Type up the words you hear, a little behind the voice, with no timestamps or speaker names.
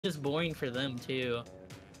just boring for them too.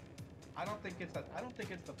 I don't think it's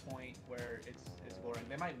the point where it's boring.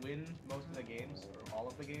 They might win most of the games or all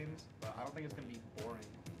of the games, but I don't think it's gonna be boring.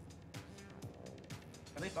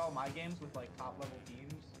 At least all my games with like top level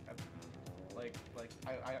teams, have,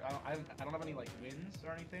 I don't have any like wins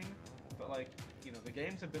or anything, but like you know the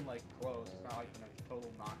games have been like close. It's not like been a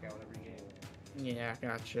total knockout every game. Yeah,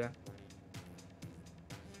 gotcha. You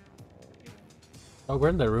know. Oh, we're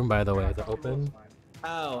in the room, by the way. Yeah, Is it probably will open? this time.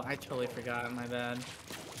 Oh, I totally forgot. My bad.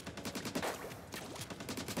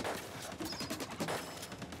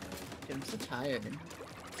 Dude, I'm so tired.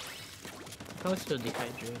 Probably still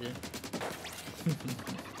dehydrated.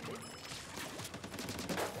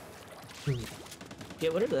 Yeah,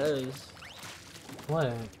 what are those?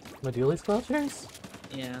 What? Medulla squelchers?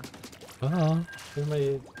 Yeah, Oh, they're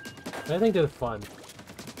my... I think they're fun.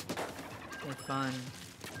 they're fun.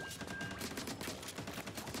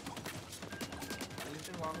 At least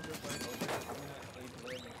as long as we're playing open, I'm gonna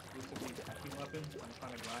play an exclusively attacking weapon. I'm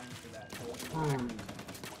trying to grind for that golden.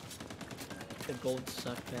 The gold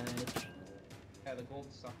suck badge. Yeah, the gold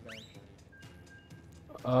suck badge.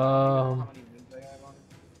 Um, How many wins they have on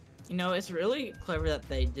it? You know, it's really clever that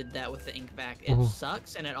they did that with the ink back. It Mhm.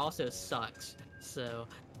 sucks and it also sucks. So,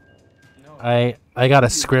 No. I got a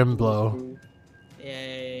scrim blow.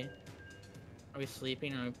 yay. Are we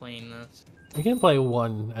sleeping or are we playing this? You can play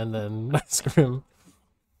one and then scrim.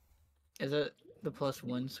 Is it the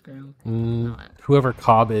 +1 scrim? Whoever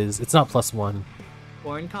Cobb is, it's not +1.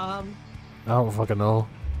 Corn cob? I don't fucking know.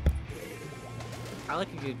 I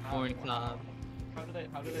like a good corn cob. How do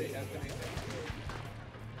they estimate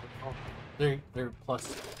that? They're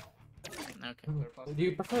plus. Okay. Do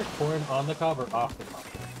you prefer corn on the cob or off the cob?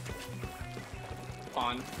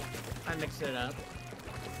 On. I mix it up.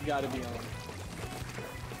 You gotta be on.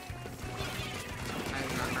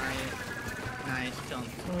 Nice, killing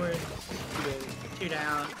sword. Two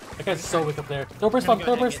down. That guy's so weak up there. Throw burst I'm bomb, gonna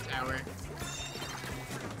throw go ahead burst! and get tower.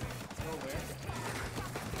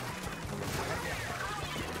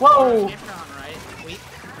 Whoa! Get her on right. Weak.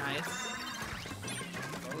 Nice.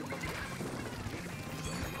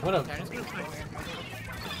 What up? Okay, I'm just gonna try.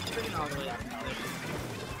 Freaking all the way up.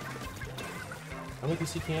 I'm with you,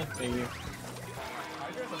 C can't. Thank you.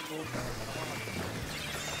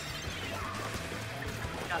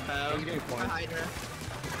 Got bow. He's getting corn. Hydra.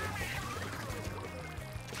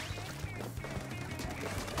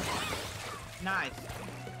 Nice.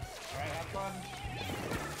 Alright, have fun.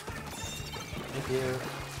 Thank you.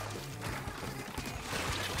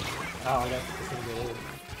 Oh, I got this thing to get in. Right.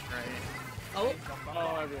 Oh,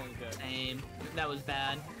 Oh, everyone's dead. same. That was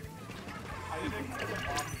bad. I did.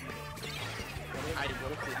 I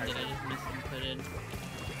just misinputted.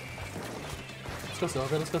 Let's go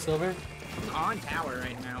silver, let's go silver. He's on tower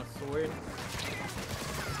right now. Sword.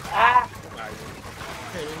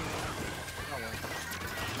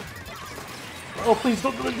 Oh, please,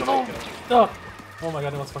 don't go! No! Oh my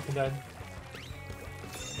god, almost fucking died.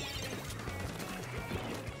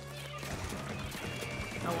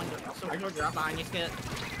 No wonder. Sword drop behind you, Skit.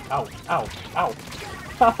 Ow, ow, ow.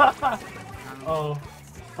 Oh.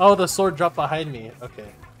 Oh, the sword dropped behind me. Okay.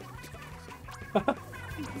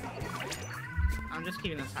 I'm just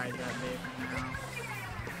keeping this Hydra at bay for now.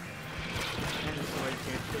 And the sword's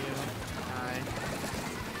here too. Die.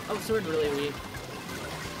 Oh, sword really weak.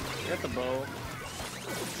 Got the bow.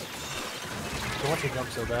 I want to jump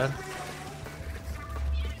so bad.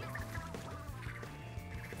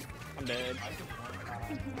 I'm dead.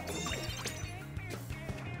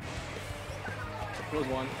 There was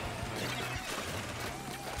one.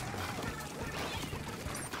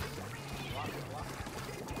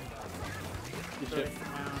 Good shit.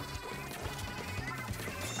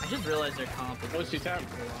 I just realized their comp is Oh, she tapped.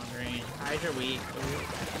 super long range. Hydra weak.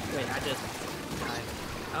 Ooh. Wait, I just died.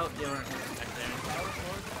 Oh, you weren't back there.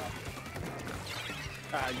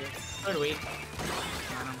 Ah, good. Sword weak.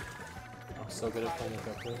 Got him. I'm so good at playing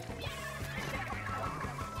effective.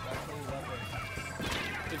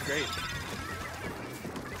 It's great.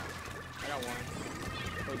 I got one.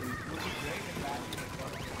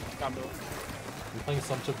 Got Bill. You playing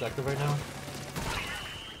some subjective right now?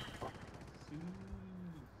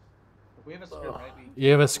 We have a scrim, right?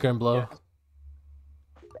 You have a scrim blow.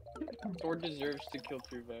 Sword deserves to kill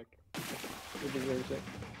Truvek. He deserves it.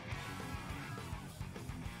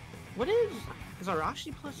 What is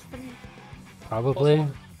Arashi +3? Probably.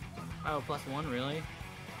 Oh, +1, really?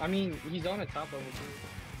 I mean, he's on a top level too.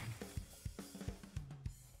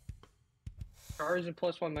 Stars and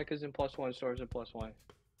 +1, Mechas and +1, Stars and +1.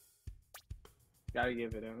 Gotta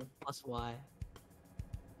give it him. +Y.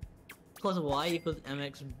 +Y equals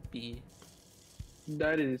MXB.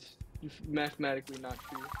 That is mathematically not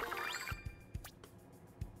true.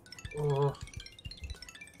 Oh,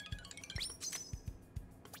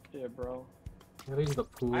 Yeah, bro. gotta use the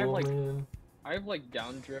pool, I have, like- man. I have like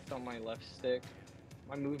down drift on my left stick.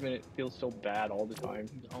 My movement it feels so bad all the time.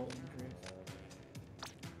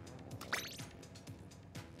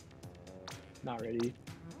 Not ready.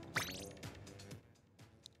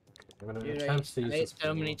 I'm gonna Dude, attempt to use I ate this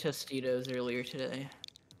so many pool. Tostitos earlier today.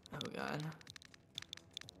 Oh god.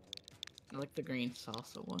 I like the green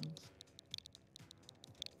salsa ones.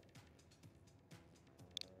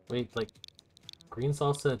 Wait, like green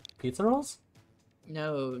salsa pizza rolls?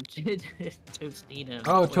 No, Tostitos.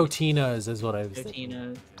 Oh, Like, Totinas is what I was thinking.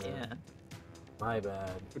 Totinos, Yeah. yeah. My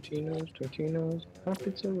bad. Tortinos,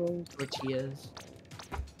 pizza rolls. Tortillas.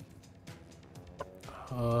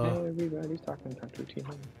 Hey, everybody's talking about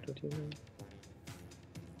Tortinos.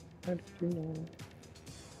 Tortinos.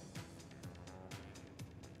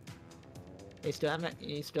 You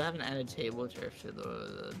still haven't added table drift to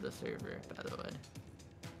the server, by the way.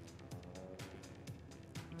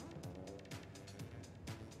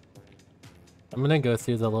 I'm gonna go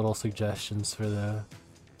through the little suggestions for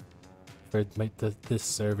this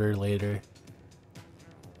server later.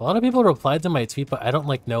 A lot of people replied to my tweet, but I don't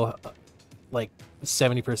like know like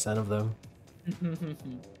 70% of them.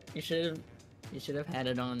 You should have had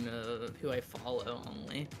it on who I follow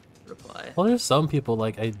only reply. Well, there's some people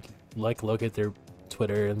like I like look at their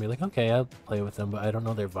Twitter and be like, okay, I'll play with them, but I don't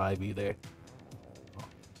know their vibe either.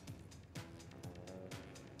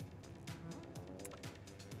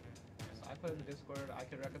 Yes, I put in the Discord. I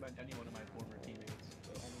could recommend any one of my former teammates,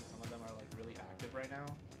 but only some of them are like really active right now.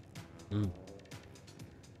 Mm.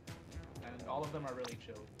 And all of them are really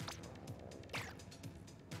chill.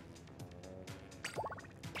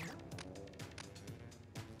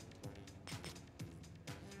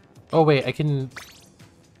 Oh wait, I can.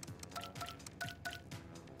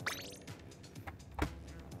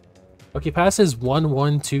 Okay, pass is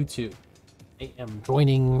 1122. I am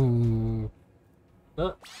joining.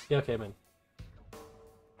 Oh, yeah, okay, man.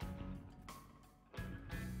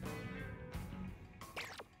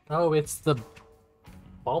 Oh, it's the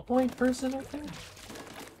ballpoint person, I think?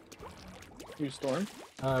 You Storm?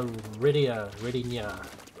 Ridinia.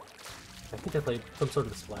 I think I played some sort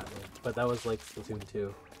of Splat, but that was like Splatoon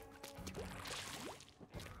 2.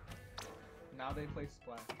 Now they play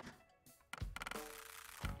Splash.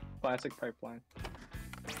 Classic pipeline.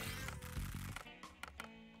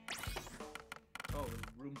 Oh,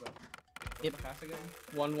 the room's up. What's Yep. the pass again?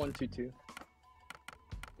 1122.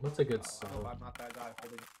 What's a good I hope song? I'm not that guy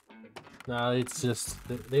holding it. Nah, it's just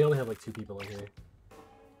they only have like 2 people in here.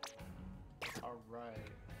 Alright.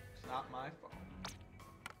 It's not my fault.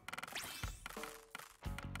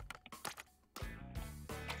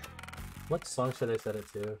 What song should I set it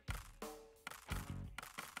to?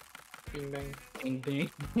 Bing bang. Ding ding.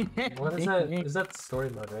 What is that? Is that story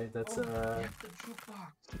mode, right? That's Oh, that's the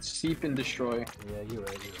jukebox. Seep and destroy. yeah, you're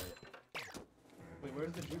right. Wait,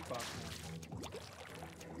 where's the jukebox now?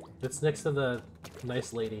 It's next to the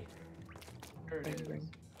nice lady. There it is. Bang,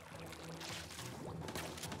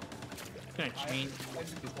 It's gonna change. I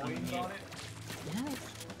coins on it. Yes.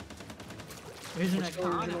 There's an What's so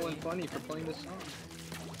original economy. and funny for playing this song?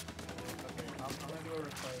 Okay, I'm gonna do a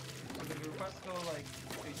request. So the request go like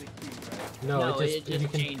is it cute, right? No, it it just you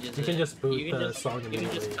can, changes. You can it. just boot You can the just- song You can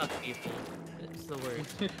immediately. just cut people. It's the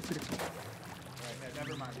worst. Alright, yeah,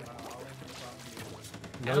 never mind. I'll answer the song to you.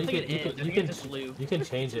 I No, don't you think can, it is. I you think can, it's just loop. you can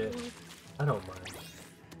change it. I don't mind.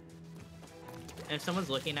 And if someone's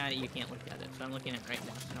looking at it, you can't look at it. So I'm looking at it right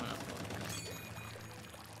now, so no one else can look at it.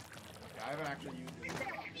 Yeah, I haven't actually used it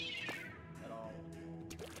at all.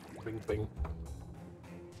 Bing, bing.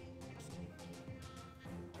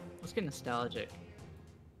 Let's get nostalgic.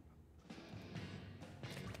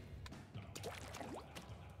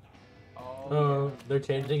 Oh, they're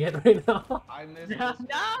changing it right now. I missed No! this.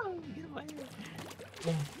 Get away.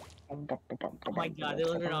 Oh my god, they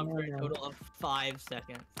left it on for a total of 5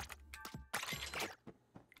 seconds.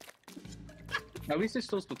 At least it's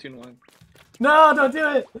still Splatoon 1. No, don't do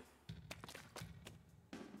it.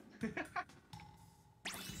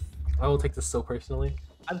 I will take this so personally.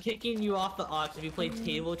 I'm kicking you off the aux if you play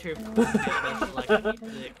table trip.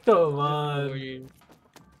 Come on.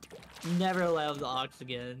 Never allow the aux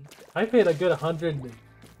again. I paid a good 100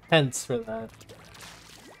 pence for that.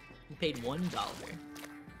 You paid $1.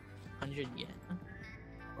 100 yen.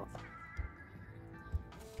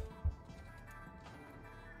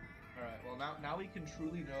 Alright, well now we can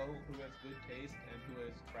truly know who has good taste and who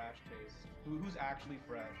has trash taste. Who's actually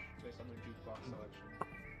fresh based on their jukebox selection.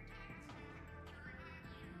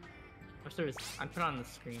 I put on the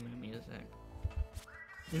screaming music.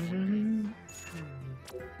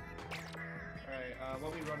 Alright,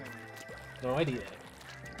 what we running? No idea.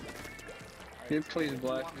 It plays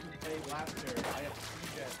black. Play Blaster. I have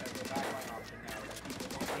C-Jet as a backline option now. That people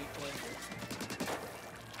don't hate playing with.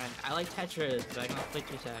 And I like Tetris, but I can play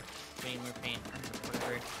 2 sec. Pain or paint or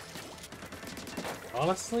whatever.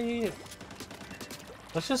 Honestly,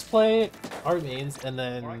 let's just play our mains and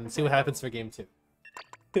then see what happens for game 2.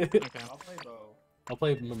 Okay. I'll play Bow. I'll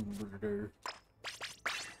play Murder.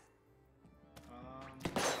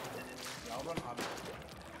 Yeah, I'll run Obby.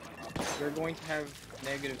 They're going to have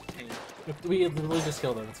negative paint. We literally just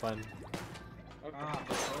killed him, it's fine. Okay.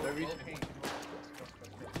 Bow Very- paint.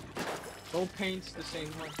 Bow paints the same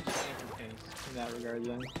way Stamper paints in that regard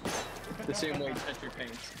then. The same way Tetra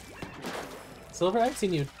paints. Silver, I've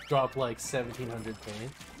seen you drop like 1700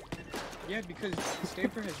 paint. Yeah, because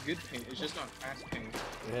Stamper has good paint, it's just not fast paint.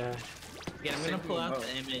 Yeah. Yeah, I'm Same gonna pull thing out with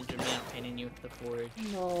the image of me out painting you with the forge.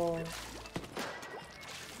 No.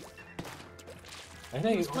 I was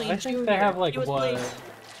think playing they have Junior. like He was what? playing-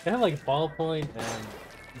 They have like ballpoint and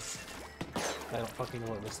I don't fucking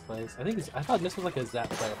know what this plays. I thought this was like a Zap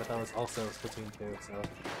player, but that was also Splatoon 2. So And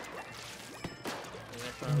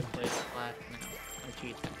that's why we play Flash now. Or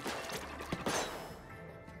cheat.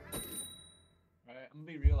 Alright, I'm gonna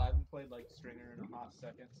be real. I haven't played like Stringer in a hot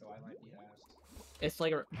second, so I might be asked. It's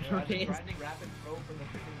like I've been grinding rapid throw for the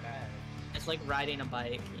freaking bag. it's like riding a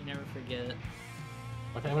bike. You never forget.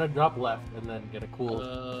 okay, I'm gonna drop left and then get a cool.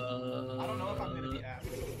 I don't know if I'm gonna be asked. I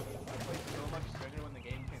played so much Stringer when the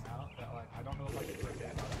game came out that like I don't know if I can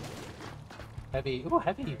forget. Heavy. Ooh,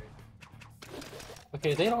 heavy.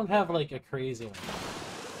 Okay, they don't have like a crazy one.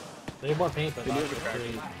 They have more paint, but They not do have a crack.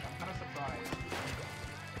 crazy. I'm kind of surprised.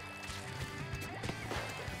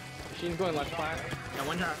 Machine's going left flat. I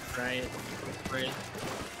wonder, right?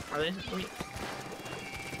 Are they? Wait.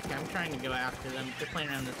 Okay, I'm trying to go after them. They're playing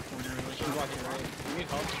around this corner. Really. She's walking right. You need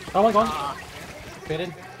help? Oh my god! Ah, Faded.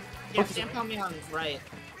 yeah, Focus. Sam got me on right.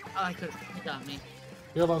 Oh, I could. He got me.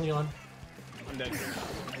 You're alone, Elon. I'm dead.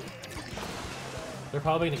 They're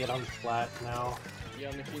probably gonna get on flat now.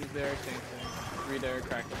 Yeah, Machine's there, same thing. 3 there,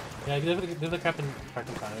 Kraken. Yeah, give the crap in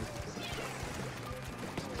time.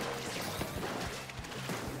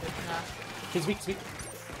 He's weak, he's weak.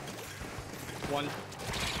 1.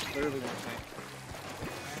 Literally 1 tank.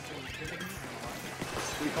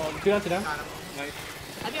 We called. 2 down, 2 down. Got him. Nice.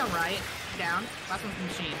 I'd be on right. Down. Last one's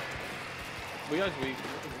machine. We guys weak.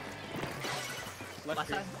 Left Left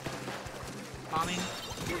here. side. Bombing.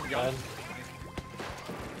 Done.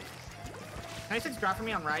 96 drop for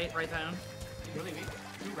me on right. Right zone. Really weak.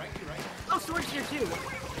 You right, you right. Oh, sword's here too.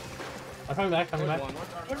 I'm coming back, coming back. One.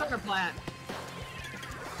 Where's under plat?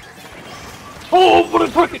 Oh, what a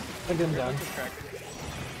fucking! I get him down. Kraken.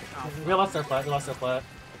 Oh, We lost our flat, we lost our flat.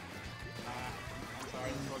 I'm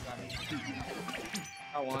sorry, this one got me.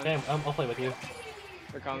 Got one. Okay, I'll play with you.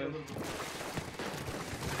 They're coming.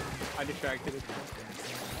 I distracted it.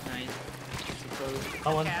 nice.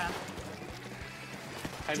 Got one. Yeah.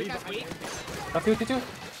 Heavy You guys behind weak? me. Got 2, 2, 2.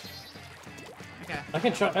 Okay. I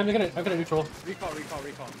can try, I'm gonna neutral. Recall.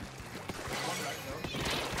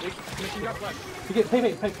 Machine got left. You get, paint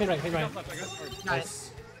right, paint right. Machine got left. I got hard.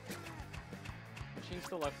 Nice. Machine's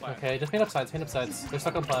still left flat. Okay, just paint up sides, They're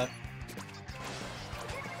stuck on flat.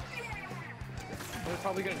 They're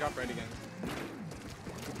probably gonna drop right again.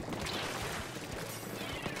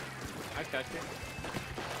 I catch it.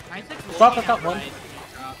 96 Drop looking the top out one. right.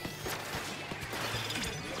 Drop.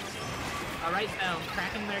 Alright, zone.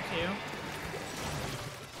 Cracking there too.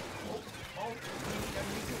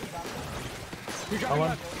 We got Got one.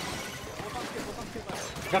 left.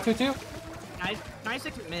 Got 2, 2. Nice.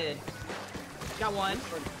 96 at mid. Got one.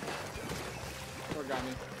 Or got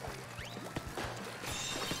me.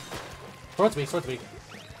 Swords weak.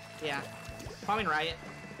 Yeah. Bombing right.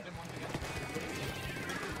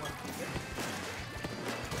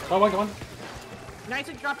 Oh, one, got one.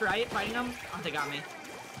 96 dropped right. Fighting them. Oh, they got me.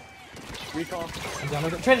 Recall. I'm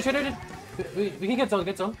down. Traded. We can get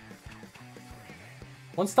zone.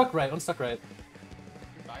 One stuck right. Reviving me,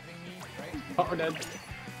 right? Oh, We're dead.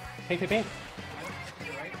 paint. You're right.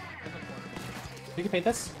 In the corner. You can paint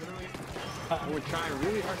this. Literally. We're trying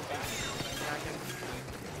really hard to back.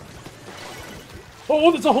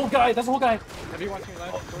 Oh, there's a whole guy. Heavy watching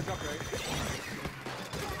left. Sword drop right.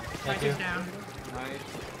 Thank you. 96 down. Nice.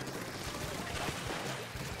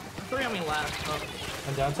 3 on me left. Oh.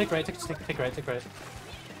 I'm down. Take right. Take right.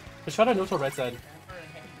 Just shot a neutral right side.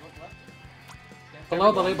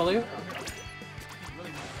 Below you. Really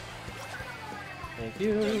Thank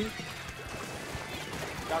you.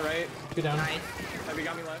 Got right. 2 down. Nice. Heavy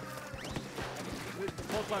got me left.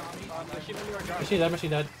 Both left. Machine under our guard. Machine dead, machine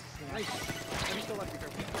dead. Nice. Heavy still left. Be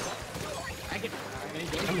careful. I get.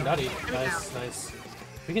 I'm nutty. Nice, nice.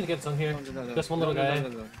 We can get some here. Just one little guy.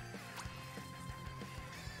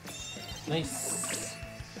 Nice.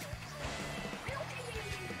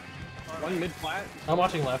 One mid flat. I'm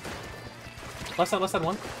watching left. Left side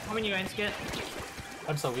one. Coming you, Inskit.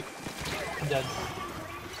 I'm so weak. I'm dead.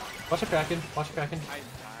 Watch the Kraken. Watch the Kraken. I died.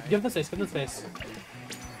 Give him the space. Give him the space.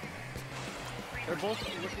 They're both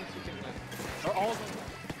looking super left. They're all going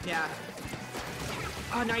left. Yeah.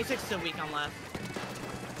 Oh, 96 still weak on left.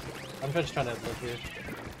 I'm just trying to live here.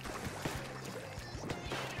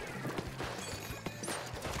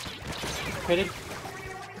 Crated.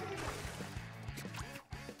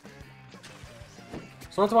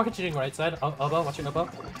 Swords walking cheating right side. Elbow, watching elbow.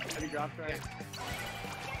 Heavy drop right.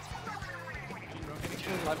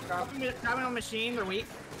 Left drop. Grabbing on machine, they're weak.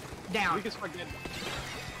 Down. Weakest fuck dead.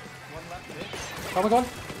 One left mid. Oh my god.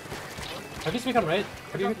 Have you speak on right?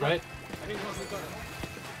 Have you right? I think one's weak on.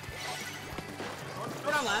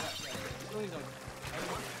 Sword on left.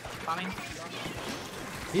 Bombing.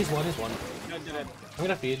 He's one. Dead, dead. I'm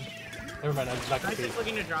gonna feed. Never mind, I'm just not gonna feed. 96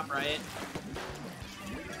 looking to drop right.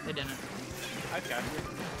 They didn't. I've got you.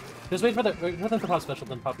 Just wait for them to pop special,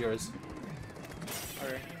 then pop yours.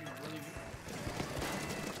 Alright.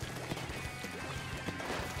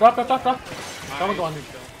 Drop. Drop one go on.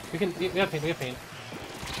 Good kill. We have paint. Yeah.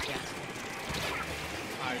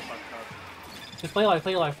 I fucked up. Just play alive.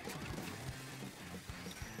 They're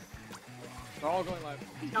all going left.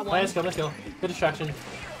 Got one. Let's go. Good distraction. You're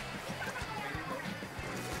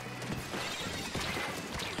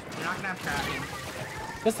not gonna have tracking.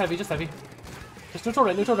 Just heavy. Just neutral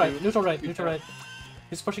right.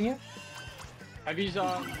 He's pushing you. Heavy's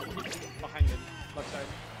behind it. Left side.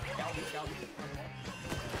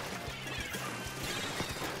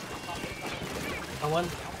 On one. I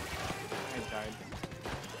died.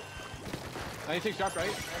 96 drop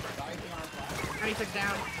right. 96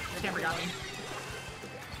 down. Your camera got me.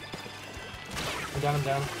 I'm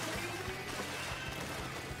down.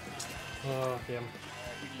 Oh, damn.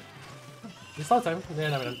 You saw time. Yeah,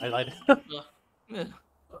 no, I lied.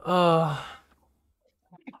 Ugh.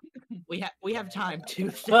 We have time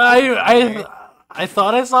too. I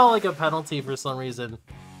thought I saw like a penalty for some reason.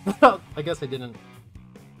 I guess I didn't.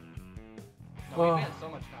 No, we had so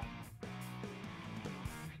much time.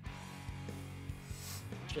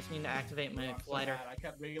 Just need to activate my I'm so glider. mad. I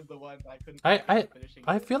kept bringing the one, but I couldn't. finishing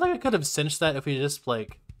I it. feel like I could have cinched that if we just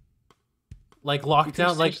like locked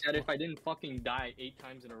down like that if I didn't fucking die 8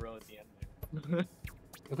 times in a row at the end there.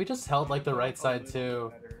 if we just held like the right side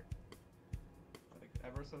too. Better. Like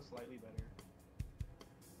ever so slightly better.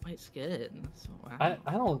 Quite good. So, wow.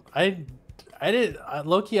 I didn't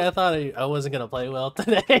low-key I thought I wasn't gonna play well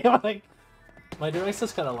today. Like my directs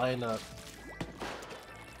just kinda lined up.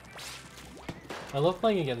 I love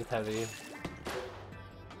playing against heavy.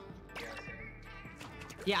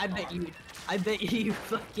 Yeah, I bet you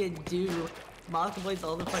fucking do. Mock complains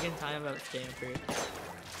all the fucking time about Stanford.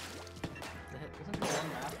 Isn't there one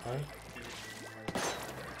map? Huh?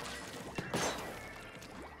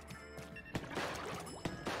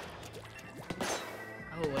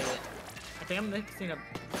 Oh wait, I think I'm mixing up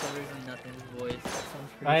Colors and Nothing's voice. That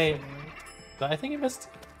sounds pretty I- similar. I think you missed.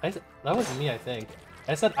 That wasn't me. I think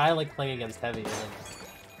I said I like playing against heavy. And then...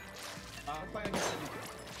 I'm playing against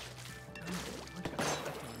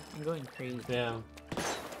I'm going crazy. Damn.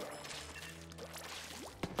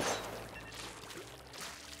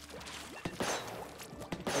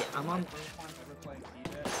 Wait, I'm on. first time ever playing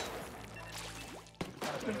Jet. Got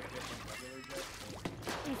a better grip than regular Jet.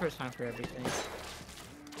 First time for everything.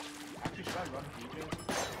 Actually, should I run Jet?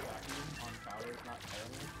 On towers, not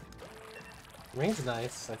Ireland? Rain's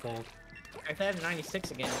nice. I think. If I have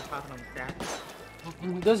 96 again, I'm popping on the crack.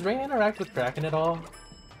 Does Rain interact with Kraken at all?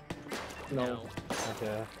 No.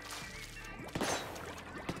 Okay.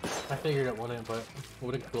 I figured it wouldn't, but it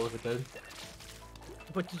would have been cool if it did.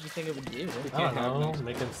 What did you think it would do? I don't know.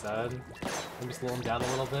 Make him sad. Maybe slow him down a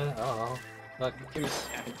little bit. I don't know. Look.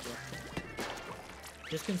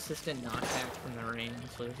 Just consistent knockback from the rain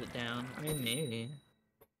slows it down. I mean, maybe.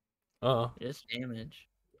 Oh. Just damage.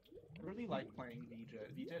 I really like playing Jet.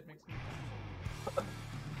 Jet makes me.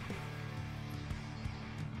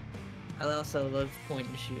 I also love point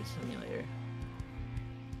and shoot simulator.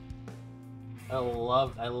 I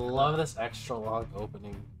love this extra long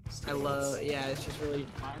opening. Yeah, it's just really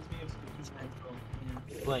Reminds me of Spooky central.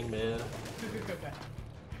 Yeah. Playing mid.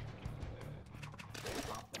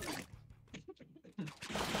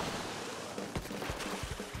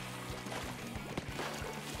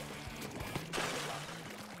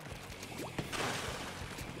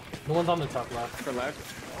 The one's on the top left. For left.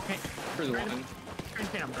 Okay. For the one. Trying to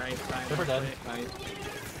stay on right side. They're dead. Nice.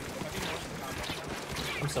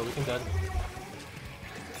 I'm so weak and dead.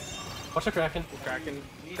 Watch the Kraken. Kraken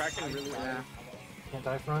really Yeah. Can't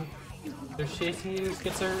die front. They're chasing you,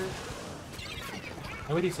 Skitzer.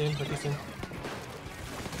 I'm with you soon, with you soon.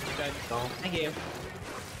 dead. Go. Thank you.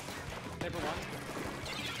 Sniper one.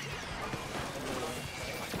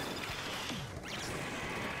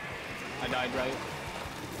 I died, right?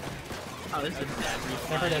 Oh, this is bad.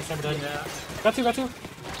 Sniper dead, sniper dead. Yeah. Got two, got two.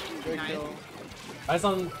 Good Nice. kill. Eyes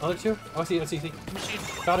on other two. Oh, I see, I see, I see. Machine.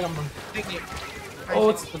 Got him. Thank you. Oh,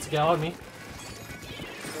 it's Gal on me.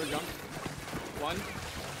 Third jump. One.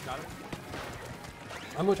 Got him.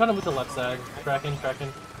 I'm trying to move the left side. Kraken. I'll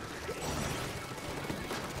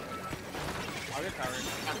get powered.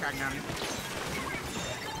 Got cracked on.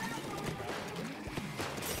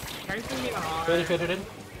 Carry's gonna be on. Faded in.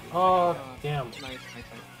 Oh, damn. Nice.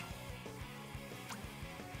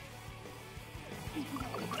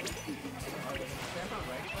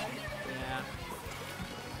 Yeah.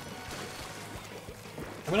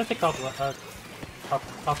 I'm gonna take top left.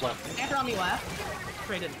 Top left. Anchor on me left.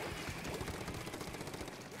 Traded.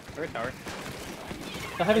 Third tower.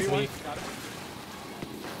 The heavy's Everyone, weak. got him.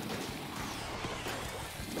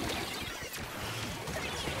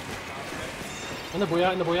 In the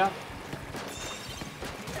booyah.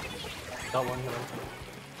 Got one.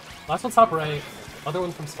 Last one's top right. Other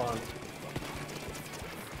one from spawn.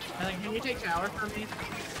 And then can you take tower from me?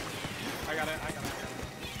 I got it.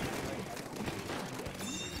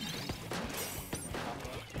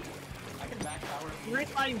 I can back tower. You're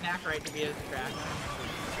fighting back right to be a crack.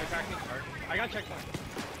 I cracked his heart. I got checkpoint.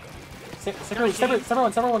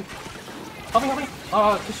 Sever one. Help me.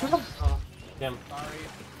 Just shoot him. Oh, damn. Sorry.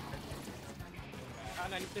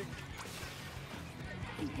 96.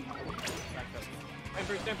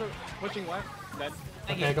 Sniper. Pushing left. Dead.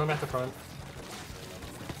 Thank Okay, you. going back to front.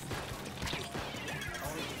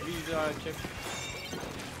 These chips.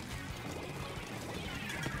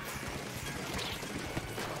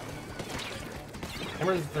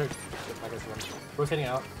 Hammer's third. I guess one. Rotating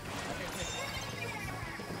out.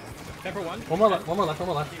 Sniper one. One more left.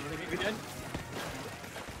 We dead.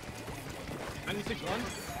 96 one.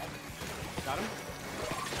 Got him.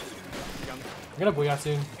 Jump. I'm gonna booyah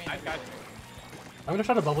soon. I've got. I'm gonna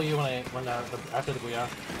try to bubble you after the booyah.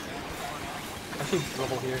 Actually,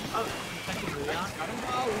 bubble here. Oh, second booyah. Got him.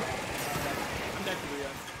 Oh. I'm dead for you.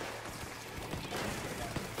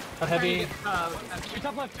 Got heavy. Two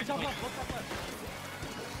top left. One top left.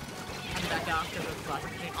 I'm back out because of the flash.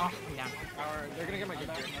 Oh, I'm down. They're gonna get my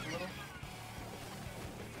gift here.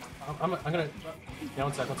 I'm gonna. Yeah,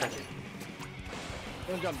 one sec.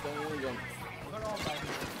 Don't jump.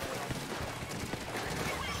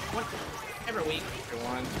 One. Every week.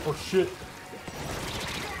 One. Oh shit.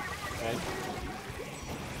 Okay.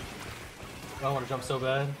 I don't want to jump so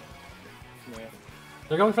bad. Yeah.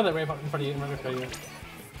 They're going for that ramp in front of you. Right in front of you.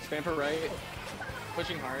 Spam for right.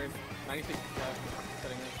 Pushing hard. 96 left.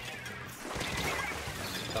 Setting up.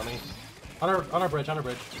 Dummy. On our bridge. I'm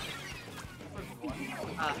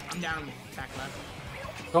down back left.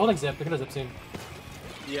 They're holding zip. They're gonna zip soon.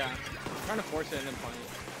 Yeah. I'm trying to force it and then point it.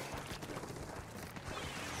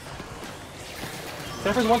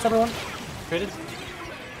 Sniper's one. Traded.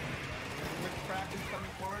 Kraken's coming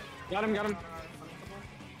forward. Got him.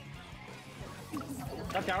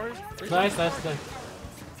 Got towers. Nice.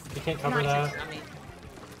 You can't cover that. On me.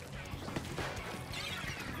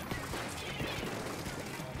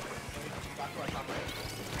 Back to our top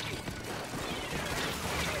right.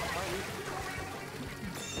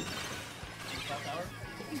 Top tower.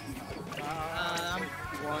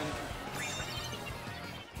 One.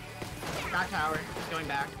 Got tower. He's going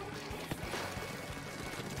back.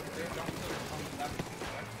 They jump to the left.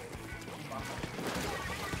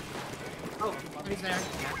 Oh, he's there. Yeah.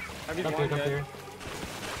 Heavy Up one here. dead.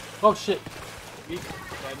 Oh shit. He's dead.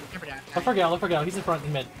 Never down. Look for Gal. He's in front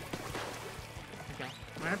in mid. Okay.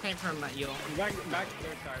 I'm gonna pay from Yule. Back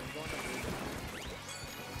there, sorry. Going to blue.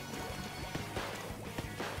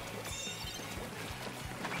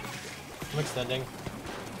 I'm extending.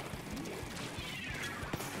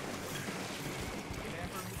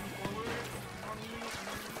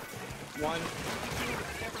 One.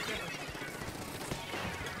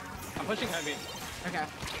 I'm pushing heavy. Okay.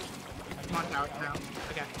 I'm on tower now.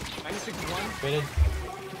 Okay. 96 one. Traded.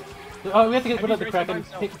 Oh, we have to get rid of the Heavy's Kraken.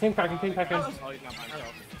 racing by himself. Ping Kraken. Oh, he's not by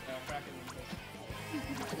himself. Kraken.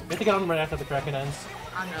 We have to get on right after the Kraken ends.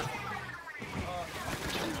 I'm up.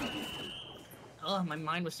 Oh, my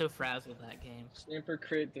mind was so frazzled that game. Sniper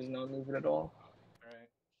crit does not move it at all.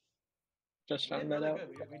 Just We did found that really out.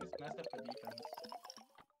 good. We just messed up the defense.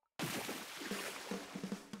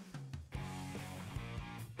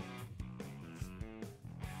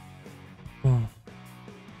 Hmm.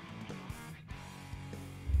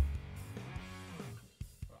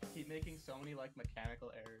 I keep making so many like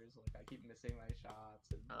mechanical errors. Like I keep missing my shots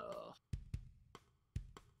Oh.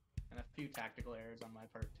 and a few tactical errors on my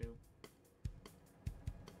part too.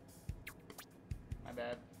 My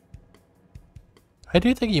bad. I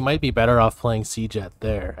do think you might be better off playing C-Jet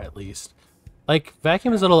there, at least. Like,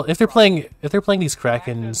 Vacuum is a little... If they're playing these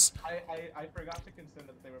Krakens... I forgot to consider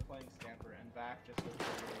that they were playing Scamper, and Vac just was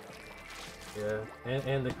really Yeah,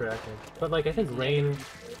 and the Kraken. But, like, I think Rain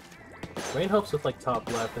helps with, like, top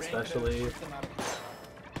left, especially.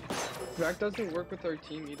 Vac doesn't work with our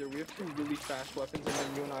team either. We have two really fast weapons, and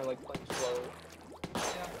then you and I like playing slow.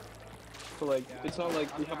 Yeah. So like, Yeah, it's not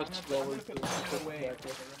like we have a slower team.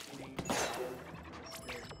 team.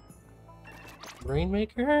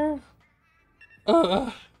 Rainmaker?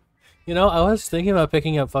 You know, I was thinking about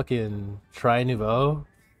picking up fucking Tri Nouveau.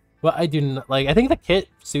 But I do not... Like, I think the kit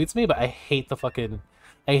suits me, but I hate the fucking...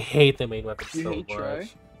 I hate the main weapon You so hate much. Tri?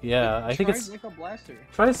 Yeah, I think Tri's it's... like a blaster.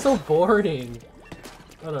 Tri's so boring.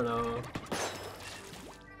 I don't know.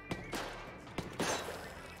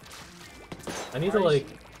 I need to like,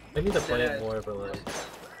 I need to play it more, but like,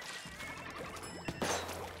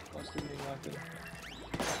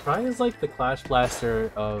 Tri is like the Clash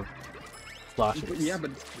Blaster of Sloshes. Yeah,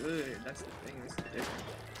 but it's good. That's the thing. It's different.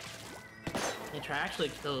 Yeah, Tri actually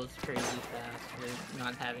kills crazy fast for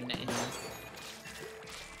not having to aim.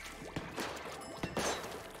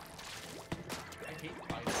 I hate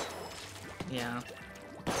fighting. Yeah.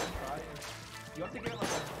 You have to give it like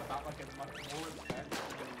about like as much more respect.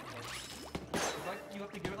 It's like you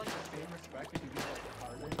have to give it like the same respect as you give like the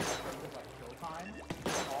target in terms of like kill time.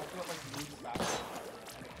 And also it like moves faster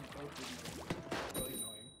and it can kill pretty really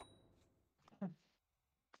annoying.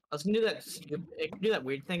 I was gonna do that. It can do that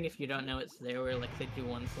weird thing if you don't know it's there, where like they do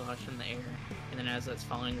one slosh in the air, and then as it's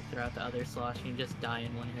falling, throughout the other slosh, you just die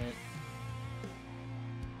in one hit.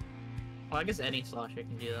 Well, I guess any slosher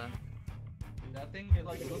can do that. That thing, it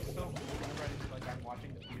like looks so cool whenever like I'm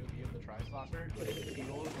watching the POV of the Tri-Slosher, but it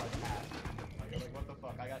feels like ass. Like, you're like, what the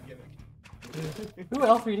fuck, I got gimmicked. Ooh,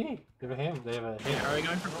 L3D. They have a ham. They have a Yeah, ham. are we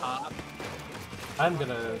going for pop? I'm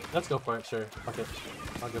gonna... Let's go for it, sure. Fuck it.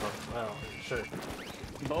 I'll give up. Well, sure.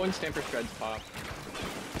 Bow and Stamper shreds pop.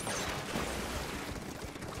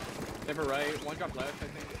 Never right. One drop left, I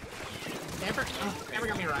think. Stamper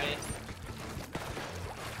got me right.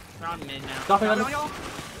 They're on mid now. Dropping on y'all.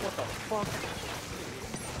 What the fuck?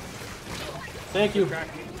 Thank you. You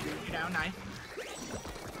down, nice.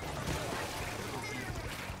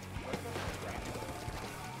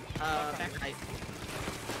 Back right.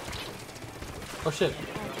 Oh shit.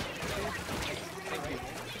 Thank you.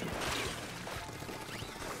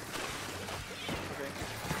 Okay.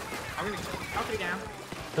 I'm gonna I'll be down.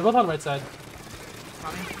 They're both on the right side.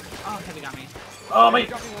 Coming. Oh, heavy got me. Oh my...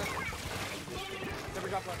 dropping left. Never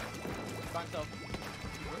drop left. By himself.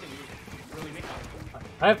 Really make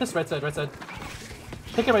I have this right side, right side.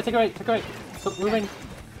 Take it right, take it right, take it right. So, moving.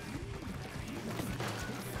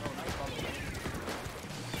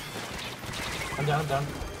 I'm down, I'm down.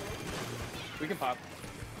 We can pop.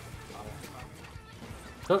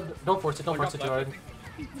 Don't force it, don't force it too hard.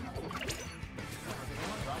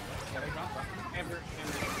 Amber.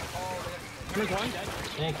 Amber's one, dead.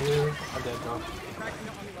 Thank you. I'm dead, bro. Cracking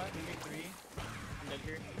up on the left, we make 3. I'm dead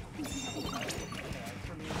here.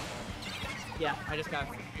 Yeah, I just got a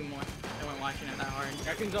few more. I wasn't watching it that hard.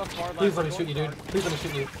 Cracken's off far left. Please let me shoot you, dude. Please let me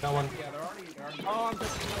shoot you. Got one. Yeah, they're already Oh, I'm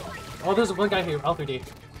just... Oh, there's one guy here. L3D.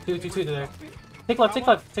 Two there. Take left, take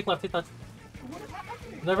left, take left, take left.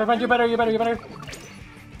 Never mind, you're better, you're better, you're better.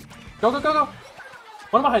 Go, go, go, go.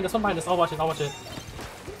 One behind us, one behind us. I'll watch it, I'll watch it.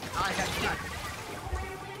 Oh, I got stuck.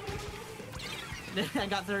 I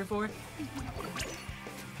got 34.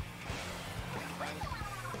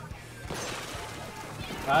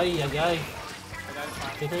 Ay, ay, ay. I got it,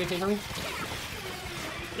 fine. Can you hear me?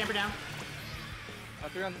 Camper down.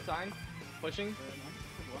 L3 on the sign. Pushing.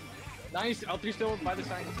 Nice. L3 still by the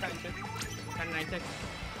sign. It's kind of shit. 1096.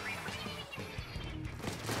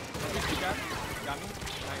 Got me.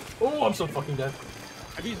 Nice. Oh, I'm so fucking dead.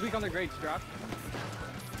 IB's weak on the grades. Drop.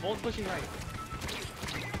 Bolt pushing right.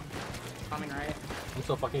 Coming right. I'm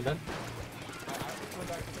so fucking dead.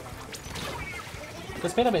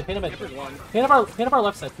 Just paint a mid, paint a mid. Amber's one. Paint up our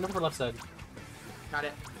left side, paint up our left side. Got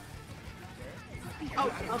it. Oh,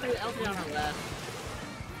 L3 on our left.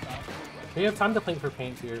 We have time to play for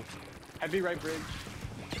paint here. IB right bridge.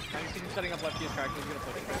 Nice. He's setting up left. He's cracking. He's gonna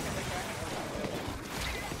push.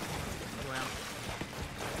 Well,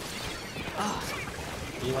 Ah,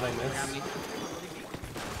 See what I got missed? me.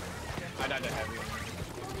 I died to heavy.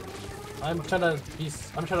 I'm trying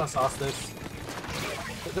to sauce this.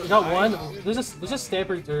 We got one. There's just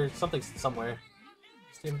Stamper or something somewhere.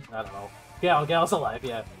 I don't know. Gal's alive.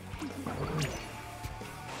 Yeah.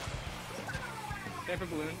 Stamper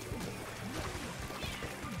balloon.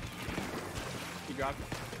 He dropped.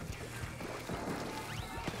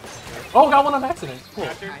 Oh, got one on accident. Cool.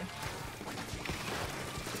 Catcher. Nice.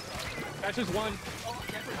 Catcher's one.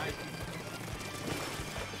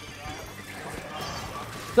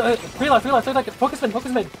 Three left. Focus mid.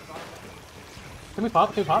 Can we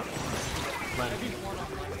pop? Come on.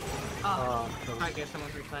 Oh, I guess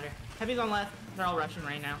someone's reclutter. Heavy's on left. They're all rushing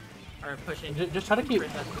right now. Or pushing. Just try to keep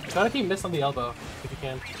miss on the elbow if you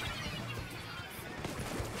can.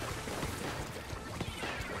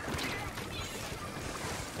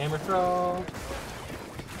 Hammer throw.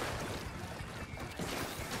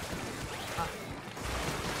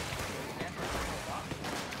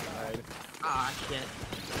 Ah, shit.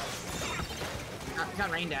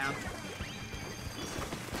 Got rained down.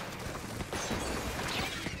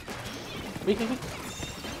 Weak.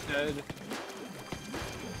 Dead.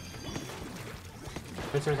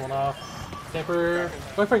 Pincer's one off. Stamper.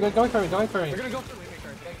 Going for me. We're gonna go for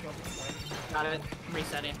Waymaker. Got it. I'm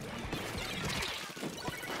resetting.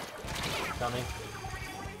 Got me.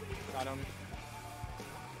 Got him.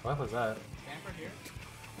 What was that? Stanford here.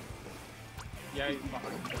 Yeah, he's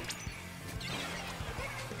behind.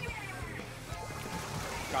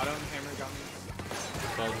 Got him. Hammer got me.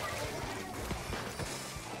 Dead.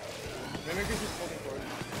 Waymaker's just holding forward.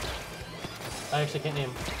 I actually can't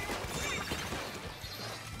aim.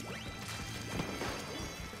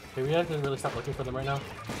 Okay, we have to really stop looking for them right now.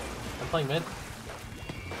 I'm playing mid.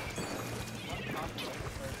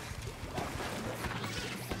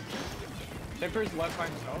 Stamper's left by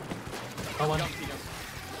himself. Oh, one. He jumped.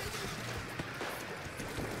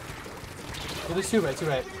 Oh, there's two right.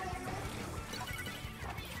 Stanford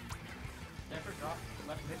dropped.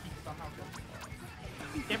 Left mid. He somehow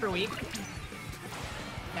killed. Stamper weak.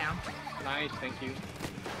 Down. Nice, thank you.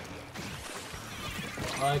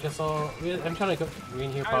 I guess I'm trying to go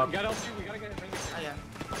green here, pop. We got L2, we gotta get it. Oh, yeah.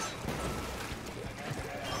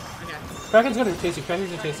 Okay. Kraken's gonna chase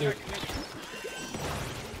you.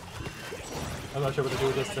 I'm not sure what to do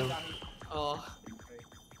with this thing. Oh.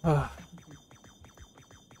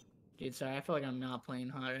 Dude, sorry. I feel like I'm not playing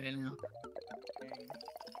hot right now.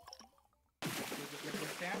 The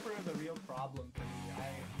Stamper is a real problem for me.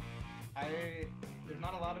 There's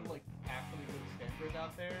not a lot of like actually good Stampers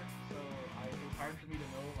out there, so it's hard for me to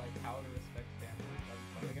know like how to respect Stampers.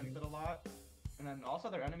 I've played against it a lot, and then also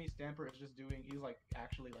their enemy Stamper is just he's like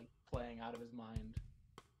actually like playing out of his mind.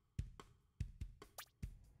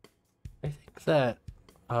 I think that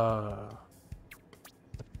I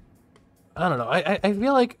don't know. I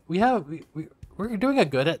feel like we're doing a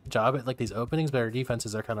good job at like these openings, but our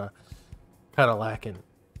defenses are kind of lacking.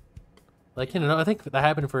 Like, you know, I think that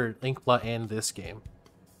happened for Inkblot and this game.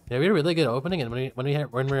 Yeah, we had a really good opening, and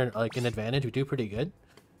when we're like in advantage, we do pretty good.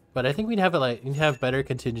 But I think we need to have better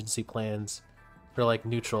contingency plans for like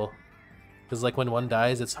neutral, because like when one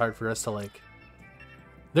dies, it's hard for us to like.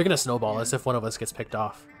 They're gonna snowball us if one of us gets picked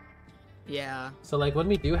off. Yeah. So like when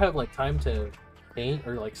we do have like time to paint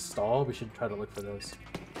or like stall, we should try to look for those.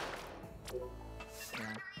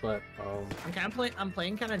 Yeah. But I'm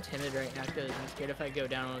playing kind of timid right now because I'm scared if I go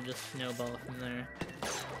down, I'll just snowball from there.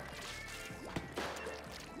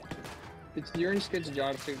 It's your and Skid's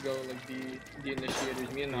job to go like the initiators.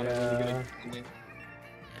 Me and Nana are really good at defending.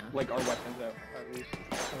 Yeah. Like our weapons out, at least.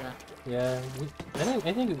 Okay. yeah,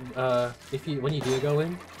 I think if when you do go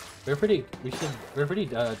in, we're pretty.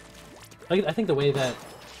 Like I think the way that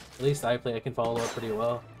at least I play, I can follow up pretty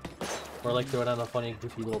well, or like throw down a funny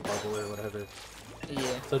goofy little bubble or whatever.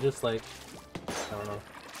 Yeah. So just like I don't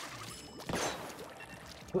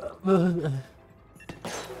know.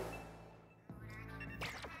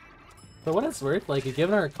 For what it's worth, like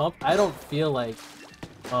given our comp, I don't feel like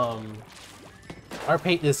our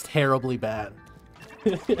paint is terribly bad.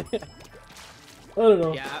 I don't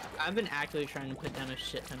know. Yeah, I've been actively trying to put down a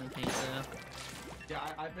shit ton of paint though.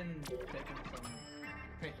 Yeah, I've been taking some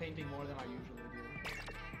painting more than I usually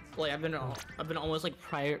do. Like I've been almost like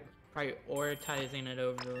prioritizing it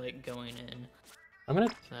over like going in. I'm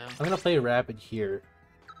gonna play rapid here.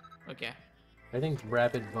 Okay. I think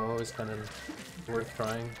rapid bow is kind of worth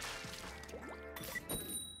trying.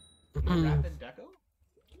 Rapid Deco?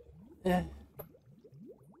 Eh.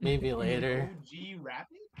 Maybe later. OG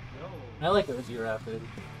Rapid? Yo, I like OG Rapid.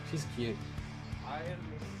 She's cute. I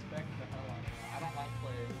respect the hell out of her. I don't like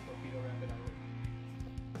playing Torpedo Rapid.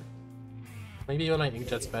 Maybe when my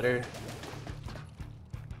inkjet's better.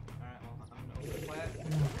 Alright, well, I'm gonna open plat.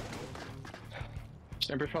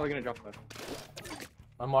 Sniper's probably gonna drop left.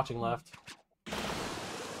 I'm watching left.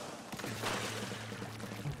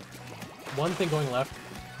 One thing going left.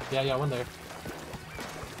 Yeah, one there.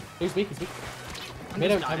 He's weak, he's weak. I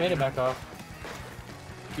made it back off.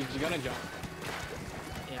 He's gonna jump.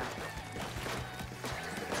 Yeah.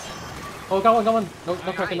 Oh, got one. No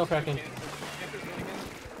cracking, no cracking.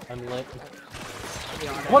 I'm lit.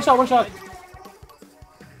 One shot.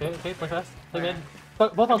 Okay, play fast. Play mid.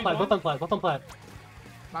 Both on plat. Bombing flat.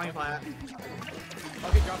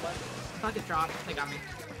 Okay, drop left. Fuck it, drop. They got me.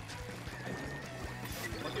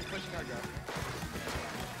 Okay, pushing our drop.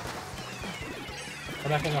 I'm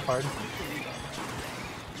backing up hard.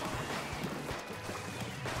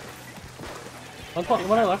 One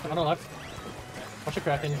on our left. Watch it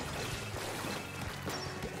cracking.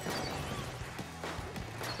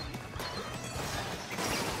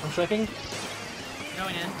 I'm striking.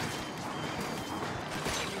 Going in.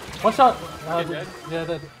 One shot! Dead? Yeah,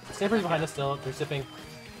 the sniper's behind us still. They're zipping.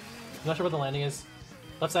 I'm not sure what the landing is.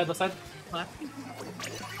 Left side. Left.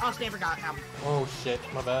 Oh, Sniper got him. Oh shit,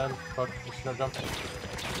 my bad. Fuck, I should have jumped.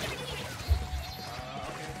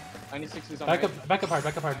 96 is on Back right. up hard.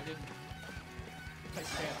 I did. Take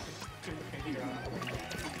chance.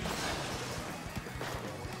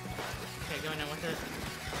 Okay, going in with it.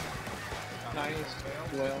 Nice.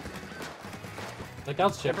 Well. The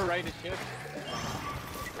gal's chip. Sniper right is chip.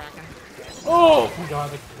 Cracking. Oh my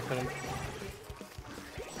god, I couldn't.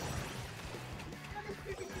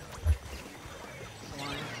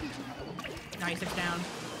 One. 96 down.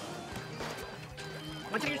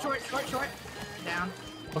 One second, short. Down.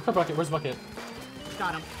 What's the bucket? Where's the bucket?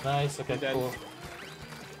 Got him. Nice, okay, Dead. cool.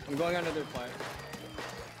 I'm going under their flag.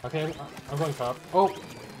 Okay, I'm going top. Oh!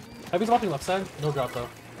 Heavy's walking left side. No drop though.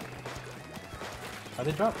 I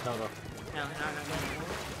did drop? No. No.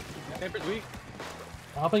 Sniper's weak.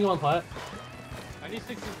 I'll ping you on plat.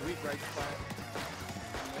 96 is weak right flag.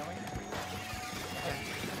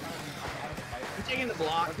 I'm taking the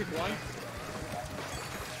block. Okay, one.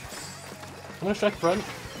 I'm gonna strike front.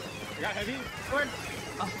 I got heavy. Short.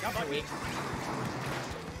 Oh, got my weak.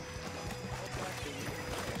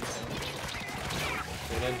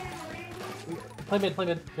 Get in. Play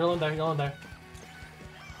mid. You're alone there.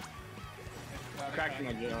 Cracked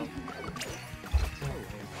my jump.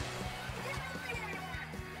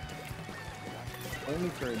 Only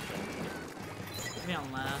for a jump. Me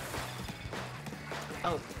on left.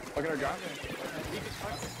 Oh, Look at our drop.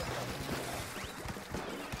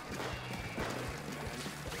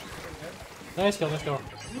 Nice kill.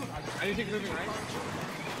 96 moving right.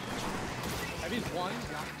 Heavy's one.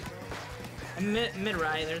 I'm mid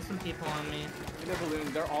right. There's some people on me. In the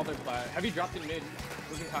balloon, they're all their flat. Heavy dropped in mid.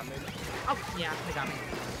 Moving top mid. Oh, yeah, they got me.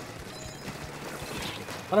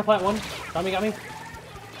 Under plat one. Got me. Camper's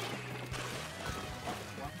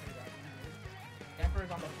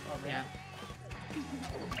on the Yeah.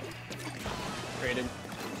 Traded.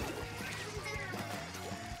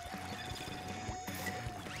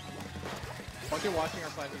 Fuck, you're watching our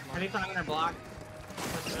flat. Are they playing their block?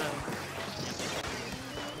 Let's go.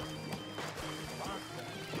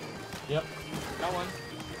 Yep. Got one.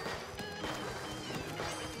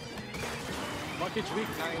 Bucket's weak.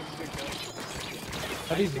 Nice. Good kill.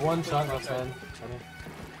 Heavy's one shot left side.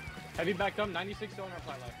 Heavy backed up. 96 still on our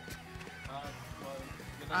flat left.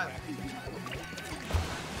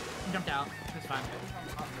 Jumped out. That's fine.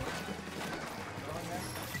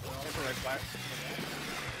 Sniper right flat.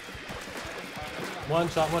 One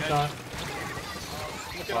shot. Look at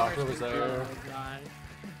Fuck, who was there? Oh, God.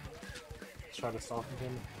 Let's try to stop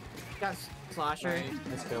him. Got Slosher.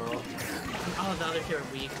 Let's go. All of the other two are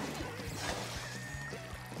weak.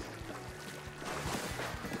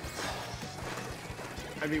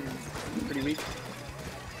 Heavy, pretty weak.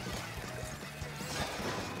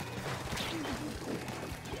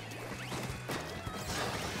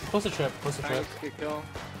 Close the trip. Nice, good kill.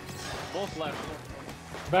 Both left.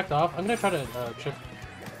 Backed off. I'm gonna try to chip.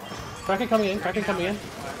 Kraken coming in. Traded.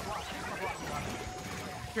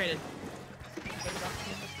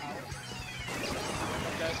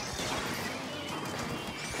 Dead.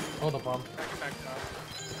 Hold the bomb. Kraken backed up.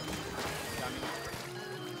 Got me.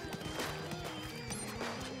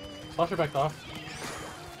 Slasher backed off.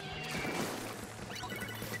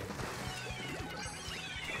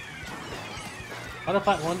 Under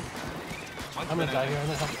plat one. I'm gonna die here.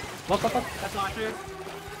 Look. That's Slosher.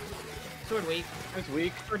 Sword weak. It's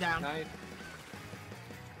weak. Sword down. Nice.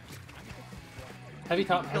 Heavy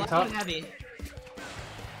top. The last one heavy.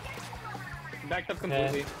 Backed up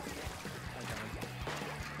completely.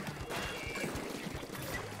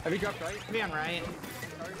 Have you dropped right? Be on right.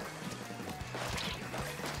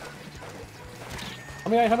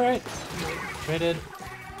 Help me right, help me right. Traded.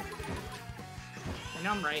 I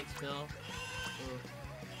know I'm right still.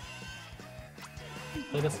 Ooh.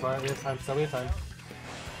 Play this far. We have time. Still we have time.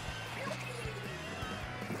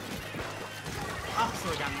 Oh,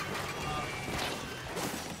 slow down.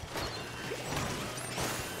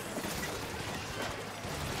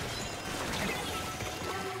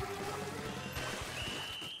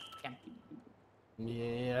 Okay.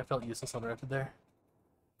 Yeah, I felt useless unrafted there.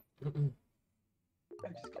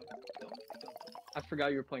 I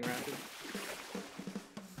forgot you were playing Rapid.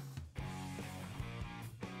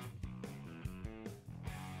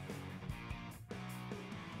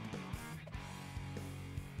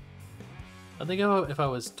 I think if I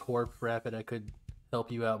was Torp Rapid, I could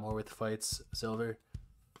help you out more with fights, Silver.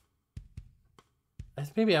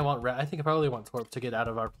 Maybe I want. I think I probably want Torp to get out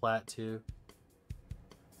of our plat too.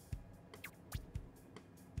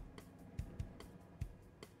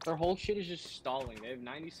 Their whole shit is just stalling. They have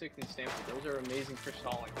 96 in Stanford. Those are amazing for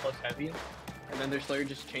stalling, plus heavy. And then their Slayer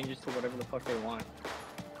just changes to whatever the fuck they want.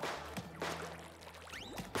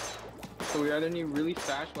 So we either need really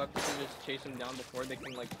fast weapons to just chase them down before they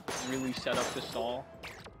can like really set up the stall.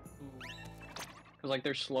 Cause like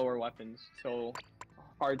they're slower weapons, so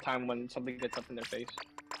hard time when something gets up in their face.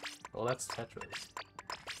 Well, that's Tetris.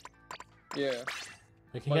 Yeah.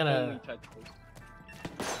 We can But kind only of. Tetris.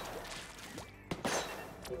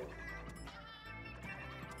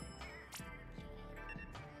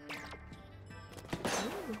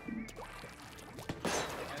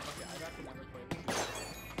 I've actually never played this.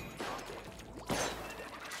 I'll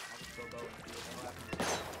just go bow and see what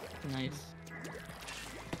happens. Nice.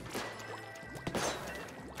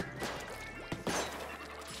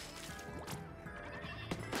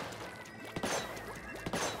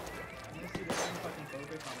 I'm gonna see if I can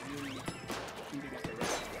focus on really shooting at the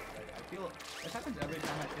right. Like, I feel this happens every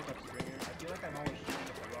time I pick up Stringer. I feel like I'm always shooting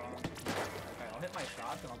at the wrong. Okay, I'll hit my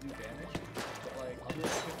shots and I'll do damage, but like I'll do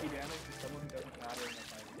like 50 damage to someone who doesn't matter in the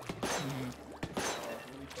fight. I'll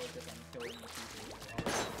really focus on killing the people.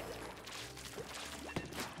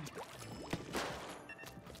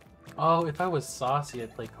 Oh, if I was saucy,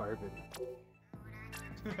 I'd play Carbon.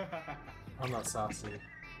 I'm not saucy.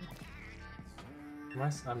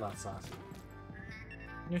 I'm not saucy.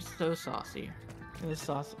 You're so saucy. You're the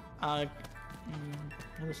sauce. You're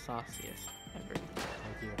the sauciest ever.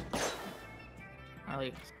 Thank you. I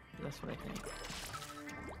like. That's what I think.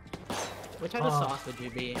 What type of sauce would you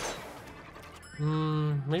be?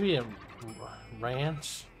 Maybe a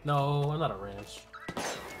ranch? No, I'm not a ranch.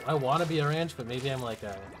 I want to be a ranch, but maybe I'm like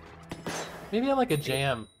a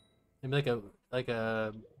jam. Maybe like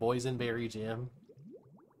a boysenberry jam.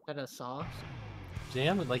 Is that a sauce?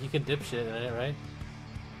 Jam? Like you can dip shit in it, right?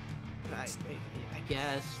 I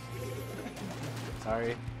guess.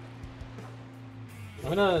 Sorry. I'm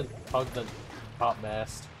gonna hug the top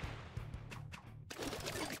mast.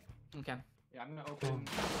 Okay. Yeah, I'm gonna open.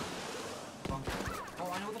 Bunker.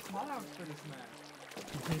 Oh, I know the callouts for this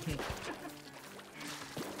match.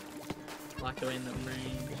 Locked away in the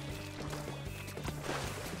brain.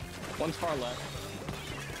 One's far left.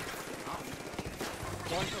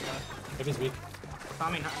 One to left. Maybe he's weak.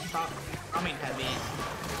 Bombing heavy.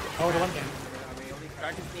 Oh, the one.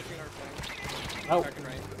 Back is pushing our flank. Oh, Back and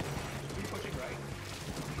right. He's pushing right.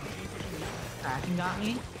 Kraken got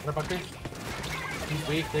me. what Bucker? He's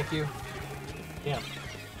weak, thank you. Damn. Are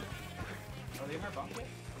they in our bunker?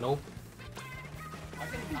 Nope. I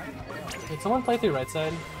can Did someone play through right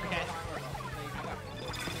side? Okay.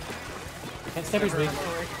 Can't step his weak.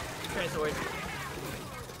 Try sword.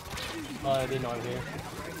 I didn't know I'm here.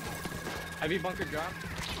 Heavy bunker drop.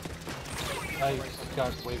 I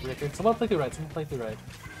got wave breaker. Someone play through right. Someone play through right.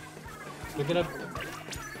 We're gonna.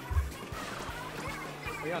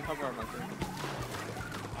 We're on top of our bunker.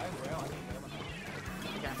 I will. I think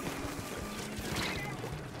they're Okay.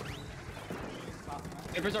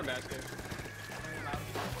 Papers are basket.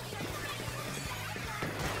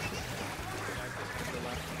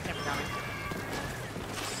 Never got me.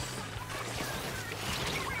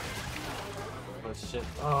 Oh shit.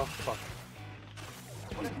 Oh fuck.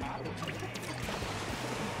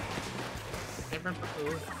 Different.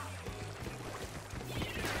 Ooh.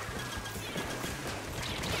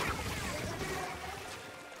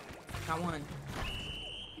 Got one.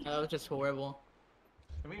 That was just horrible.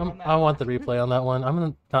 Can we run that I want back? the replay on that one.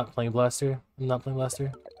 I'm not playing Blaster. I'm not playing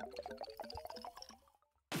Blaster.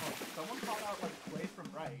 Oh, someone called out like play from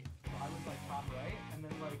right. So I was like top right, and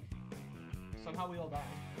then like somehow we all died.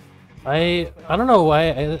 I don't know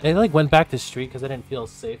why. I like went back to street because I didn't feel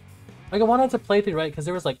safe Like I wanted to play through, right? Because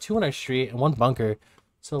there was like 2 on our street and 1 bunker.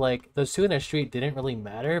 So like those 2 in our street didn't really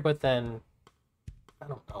matter, but then I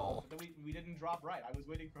don't know. Then we didn't drop right. I was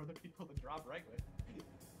waiting for other people to drop right with.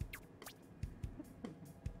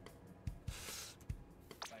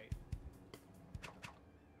 Right.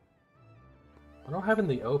 I don't have in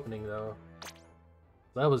the opening though.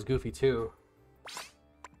 That was goofy too.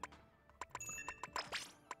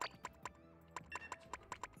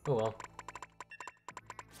 Oh well.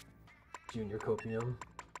 Junior copium.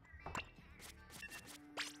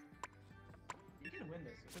 You can win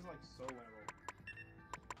this. This is like so winnable.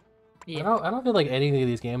 Yeah. I don't feel like any of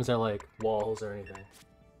these games are like walls or anything.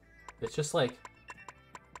 It's just like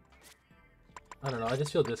I don't know, I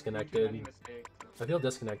just feel Any disconnected. mistake. I feel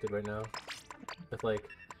disconnected right now. With like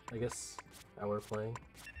I guess how we're playing.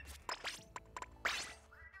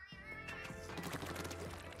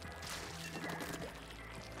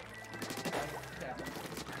 Yeah.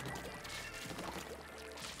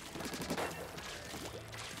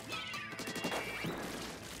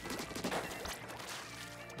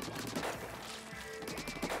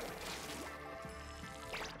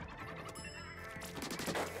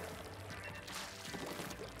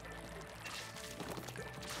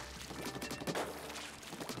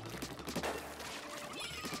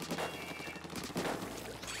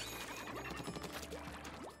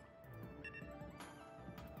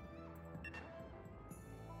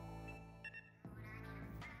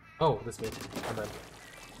 Oh, this me. I'm bad.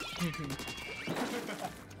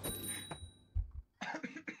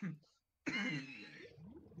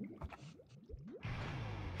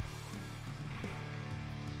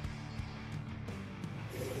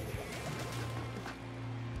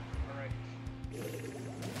 Alright. I'm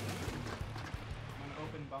gonna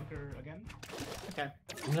open bunker again. Okay.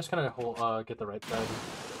 I'm just gonna hold get the right side.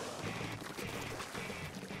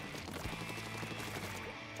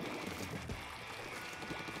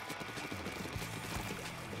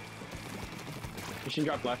 Machine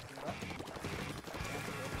drop left.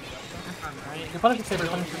 I'm right. You're punishing saber,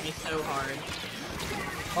 They're going punish. for me so hard.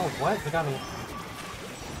 Oh what? They got me. They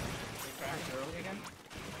crashed early again.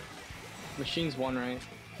 Machine's 1 right.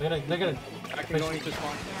 They're gonna I can go into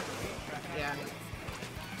spawn. Yeah.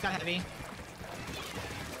 Got heavy.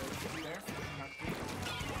 There. Not sweet.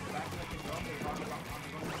 Back to the control. They brought it on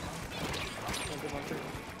the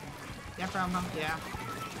Yeah, from him. Yeah.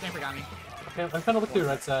 Sniper got me. Okay, I'm trying to look through the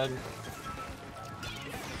right side.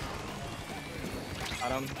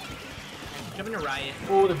 Got him. Jumping to right.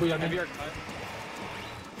 Oh, the booyah Heavy me. or cut.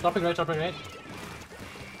 Dropping right, dropping right.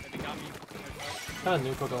 Heavy got me. Kinda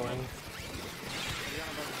neutral going. Heavy on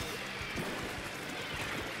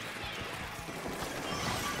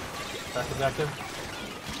Back is active.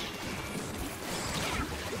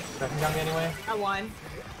 Tracking got me anyway. Got one.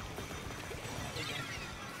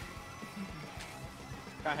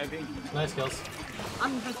 Got heavy. Nice kills.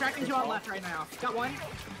 I'm distracting 2 on left right now. Got one.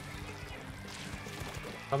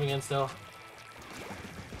 Coming in still.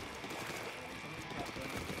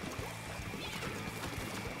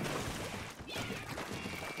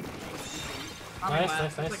 On Nice, left.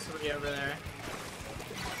 nice, There's nice. like 3 over there.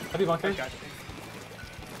 Heavy bunker. Got you.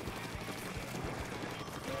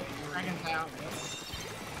 Dragon's out.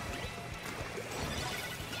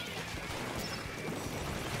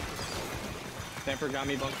 Sniper got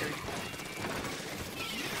me bunker.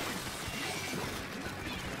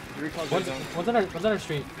 Recall One's, zone. one's on our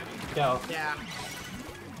street. Go. Yeah.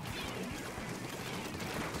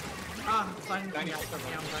 Ah, sliding. Yeah, 96. put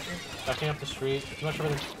me on bunker. Backing up the street. Too much for the.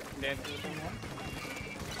 Dancing.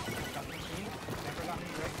 Got the machine. Never got me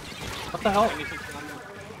right. What the hell? 96 on them.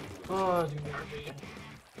 Oh, Junior RB.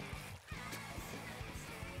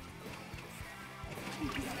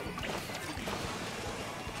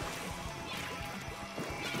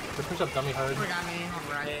 They push up dummy hard. Sniper got me on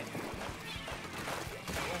right.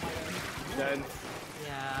 Dead.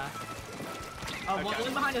 Yeah. Oh, Okay.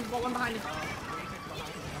 one behind us. One behind us.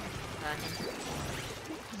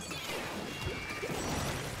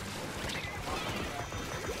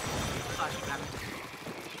 Oh, she got me.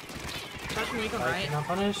 Touch me, go I right. cannot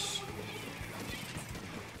punish.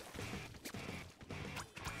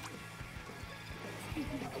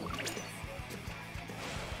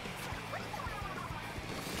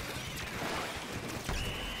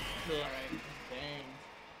 Yeah. Dang.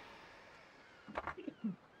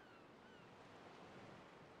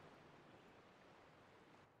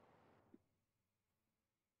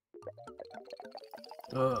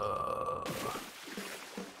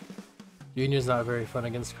 Junior's not very fun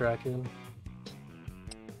against Kraken.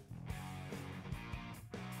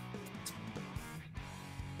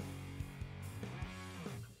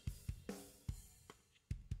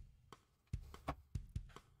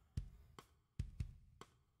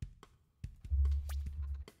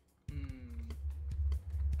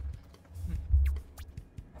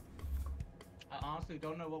 honestly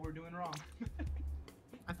don't know what we're doing wrong.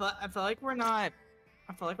 I feel like we're not.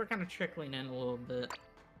 I feel like we're kind of trickling in a little bit.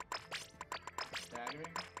 Staggering.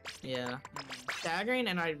 Yeah, staggering,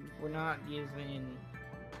 and we're not using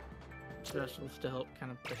specials to help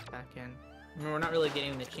kind of push back in. I mean, we're not really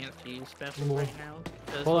getting the chance to use specials Well, right now.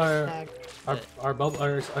 well, we're staggered, but-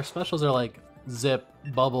 our specials are like zip,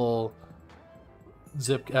 bubble,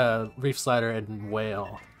 zip, reef slider, and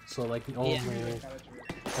whale. So like the only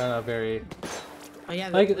kind of very Oh yeah,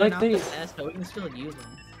 like- they're like not they- the best, but we can still use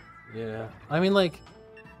them. yeah. I mean like.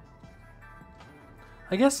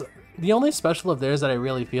 I guess the only special of theirs that I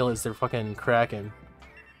really feel is their fucking Kraken.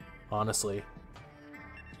 Honestly.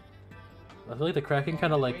 I feel like the Kraken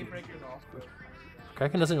kind of like... Wavebreaker's also.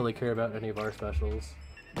 Kraken doesn't really care about any of our specials.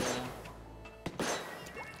 Yeah. Yeah,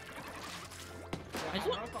 I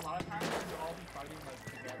noticed a lot of times we'd all be fighting like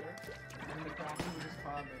together, and then the Kraken would just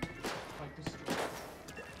come and like destroy us.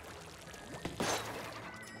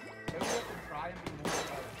 Maybe we have to try and be more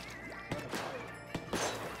like let it fight.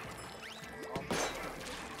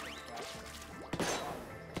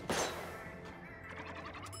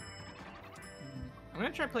 I'm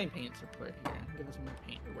gonna try playing paint support here. Give us more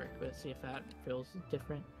paint to work with. See if that feels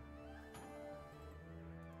different.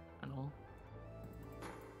 At all.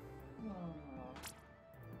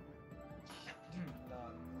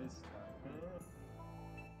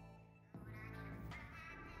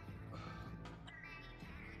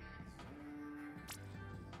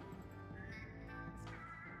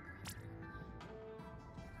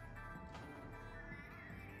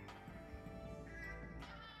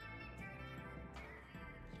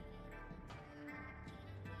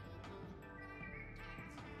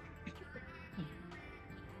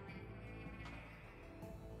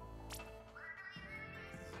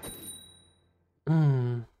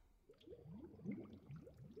 Hmm.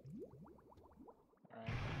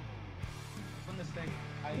 Alright. Win this thing.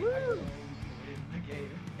 I chose to win the game.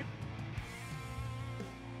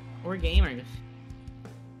 We're gamers.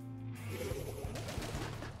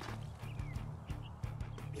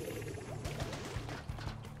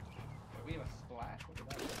 We have a splash. Look at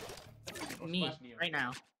that. Me, Splash Neo. right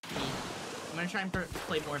now. Me. I'm gonna try and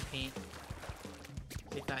play more paint.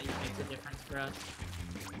 See if that makes a difference for us.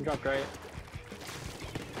 You got great.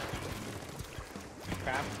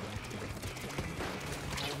 Crap.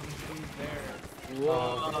 Who's there?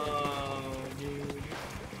 Whoa, dude.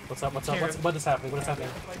 What's up? What's up? Terrible. What is happening? What is happening?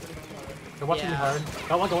 It's like They're watching me Yeah. hard.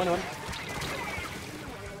 Got one going on.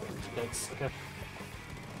 Yikes. Okay.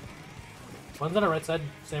 One's on the right side,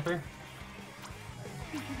 Stamper.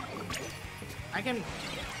 I can.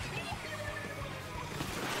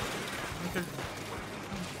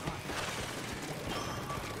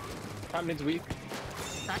 Top mid's weak.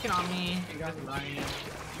 Cracking on me. You guys are lying.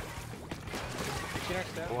 She next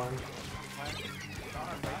step. One.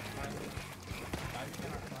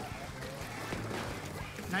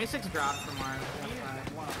 Nice 6 drop from our left side.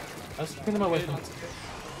 I was keeping them away from. I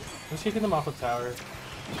was keeping them off of tower.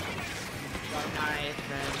 Nice,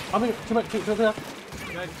 man. I'm moving too much. Too left.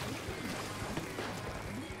 Good.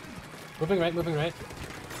 Moving right. Moving right.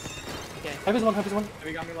 Okay. Heavy's one. Heavy's one.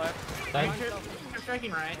 Heavy got me left. Nice. You're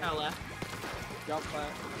striking right, left. Got flat.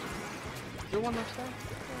 Is there one left side?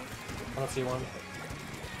 I don't see one.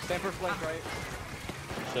 Stamper flank right.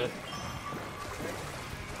 Shit.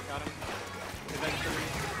 Got him. Eventually.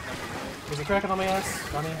 There's a Kraken on my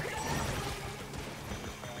ass. On me. I think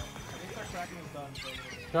our Kraken is done for a little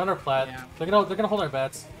bit. They're on our plat. Yeah. They're gonna hold our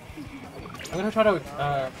bats. I'm gonna try to I'm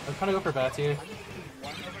trying to go for bats here.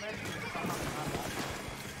 One over there.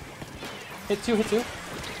 Hit two.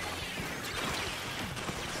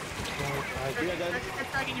 Yeah, dead. They're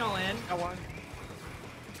striking you all in. Got one.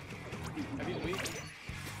 Heavy's weak.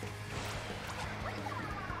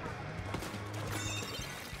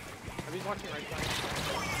 Heavy's watching right side.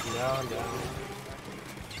 Down.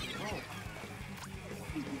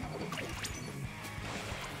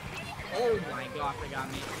 Oh my gosh, they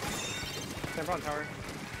got me. Stamper on tower.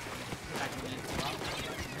 Cracking in.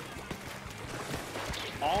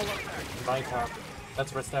 All left side. Vine top.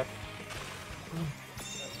 That's red stack.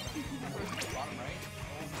 Bottom right.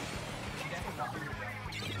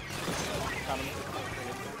 Got him.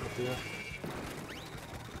 Good deal.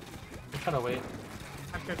 I'm trying to wait.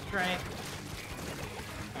 After strike.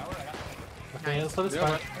 Tower, I got Okay, Nice. let's let this Yeah,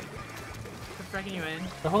 fight. They're striking you in.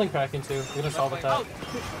 They're holding Kraken too. We're gonna solve with that. Oh!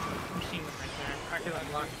 Machine was right there. Kraken was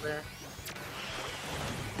blocked there.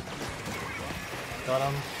 Got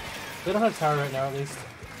him. They don't have tower right now, at least.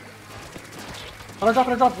 On a drop.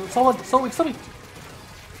 So weak. Fuck, I missed.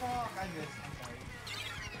 I'm sorry.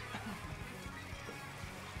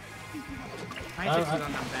 96 is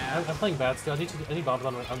on that bad. I'm playing bats still. I need bombs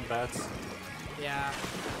on the bats. Yeah.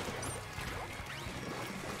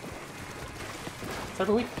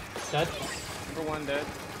 Cyber weak. Dead. For one dead.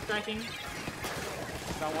 Striking.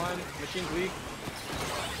 Got one. Machine's weak.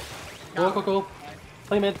 Go.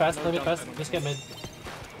 Play mid fast. No Play mid jump fast. in. Just get mid.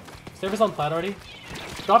 Server's on plat already.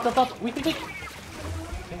 Drop. Weak. Damn.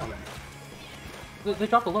 They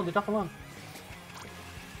dropped alone.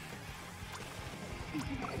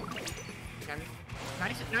 Okay.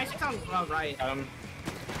 96 on right. Got him.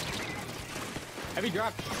 Heavy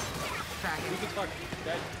drop. Tracking. Weak as fuck.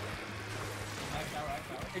 Dead.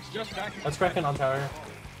 It's just back. Let's Kraken on tower.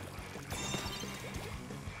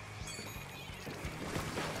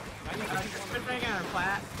 Striking on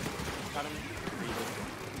flat. Got him.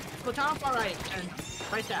 Platonic far right and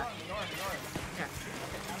right stat. Okay.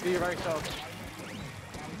 Be right yourself.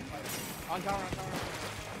 On tower.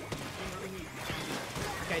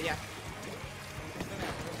 Okay, yeah.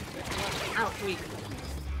 Out, weak.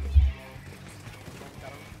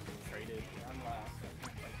 Traded. I'm last.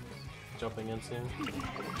 Jumping in soon.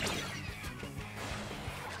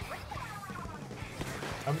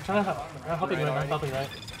 I'm trying to I'm helping right. I'm helping right.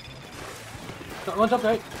 One jump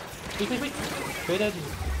right. Weak. Great edge.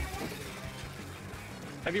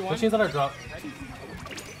 Heavy one. Machine's on our drop.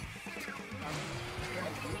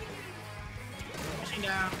 Pushing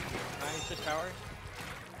down. 96 tower.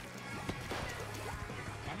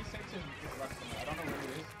 96 is rusting. I don't know where he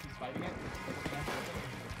is. He's fighting it.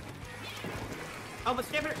 Oh, but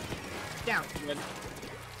Stamper down. Good.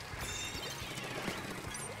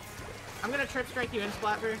 I'm gonna trip strike you in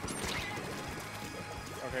Splatver.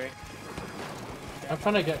 Okay. I'm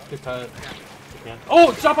trying to get the cut. Yeah.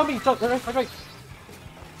 Oh, jump on me! Jump! Right. He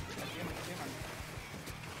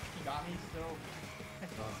got me still.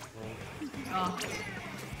 Oh.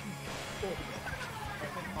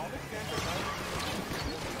 All this Stamper does.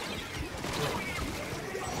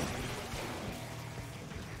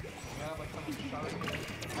 Yeah, like some shark. He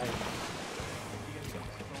gets so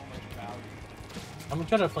much value. I'm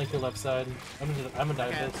trying to flank your left side. I'm gonna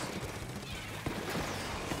dive Okay. this.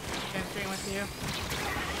 Transferring with you.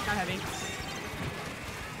 Not heavy.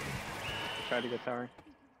 Try to get tower.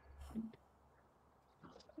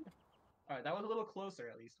 Alright, that was a little closer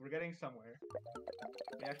at least. We're getting somewhere.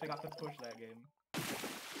 We actually got to push that game.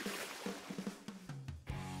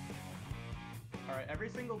 Alright, every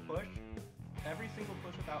single push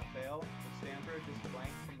without fail, the Stamper just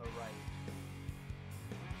flanked from the right.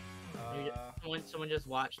 Someone just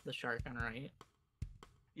watched the shark on right.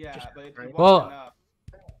 Yeah, just but it right. wasn't Well, enough.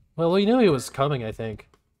 Well, we knew he was coming, I think.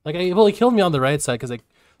 Like, he killed me on the right side because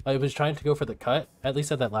I was trying to go for the cut, at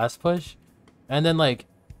least at that last push. And then, like,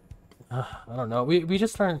 I don't know. We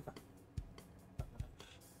just aren't...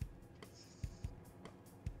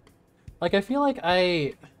 Like, I feel like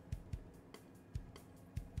I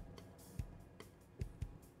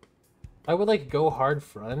would, like, go hard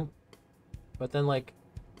front, but then, like,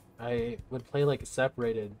 I would play, like,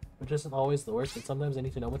 separated, which isn't always the worst, but sometimes I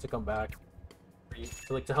need to know when to come back.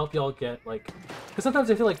 So, like, to help y'all get, like... Because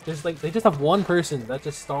sometimes I feel like there's, like, they just have one person that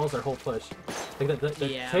just stalls their whole push. Like, that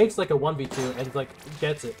Yeah. takes, like, a 1v2 and, like,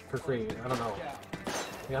 gets it for free. I don't know. Yeah.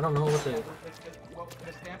 Like, I don't know what to... Well,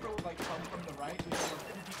 the Stamper would like come from the right, we had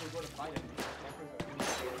like 2 people go to fight him. The Stamper's a really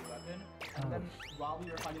scary weapon. And then while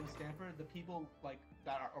we were fighting the Stamper, the people like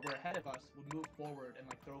that were ahead of us would move forward and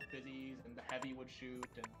like throw fizzies, and the heavy would shoot,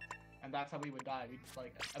 and that's how we would die. We'd just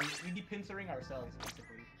like we'd be pincering ourselves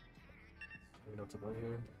basically. I don't know what to play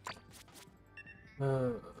here.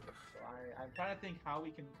 So I'm trying to think how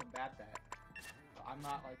we can combat that. I'm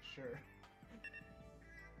not like sure.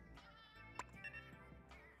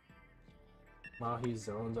 Mahi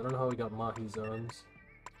zones. I don't know how we got Mahi zones.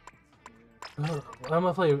 I'm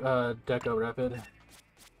gonna play Deco Rapid.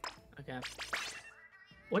 Okay.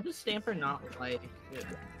 What does Stamper not like?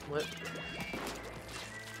 What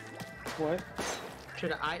What?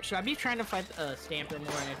 should I be trying to fight Stamper more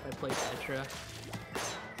if I play Petra?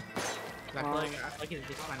 'Cause I feel like he's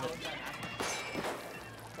just kind of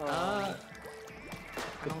I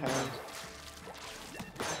don't know. Depends.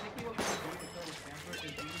 I think what we should do to kill the Stamper is we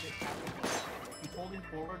need to capture he's holding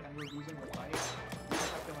forward and we're losing the fight. We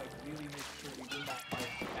just have to like really make sure we win that fight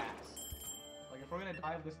fast. Like if we're gonna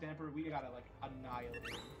dive the Stamper, we gotta like annihilate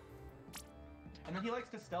him. And then he likes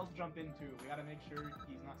to stealth jump in too. We gotta make sure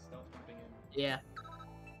he's not stealth jumping in. Yeah.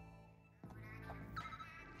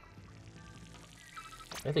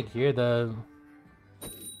 I think here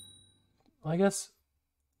I guess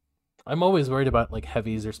I'm always worried about like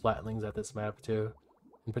heavies or splatlings at this map too,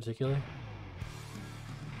 in particular.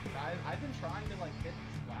 I've been trying to like hit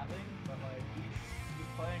Splatling, but like he's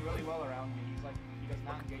playing really well around me. He's like, he does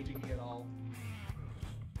not engaging me at all.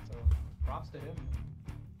 So, props to him.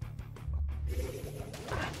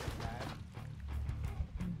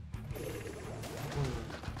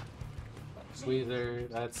 Squeezer,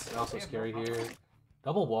 that's also scary here.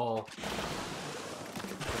 Double wall. I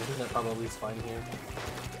think that probably is fine here.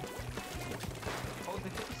 Oh, they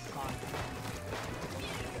took a sign.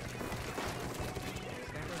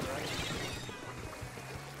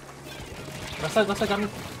 Left side got me.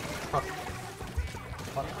 Oh.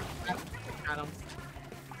 Got him.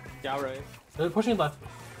 Yeah, right. They're pushing left.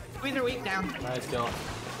 Squeezer weak down. Nice kill.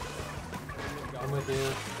 I'm with you.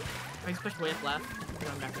 Oh, he's pushed way left.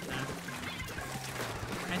 Going back to down.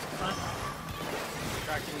 Nice push.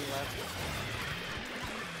 Tracking me left.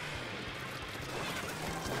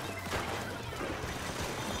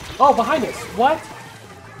 Oh, behind us! What?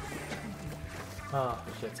 Oh,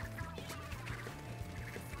 shit.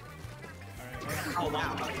 Oh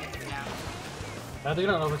wow. Yeah. I think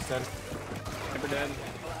I don't overextend. Hyper dead.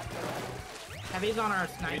 Heavy's on our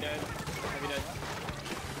Heavy snipe. dead. Heavy dead.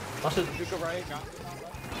 Watch it. Zuko right.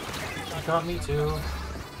 Got me too.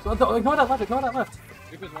 Oh, no, ignore that left, ignore that left.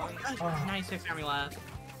 Zuko's one. Oh. 96 army left.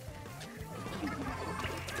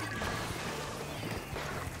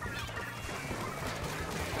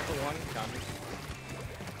 Hyper one. Got me.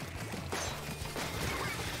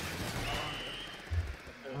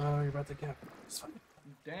 Oh, you're about to get. It's fine.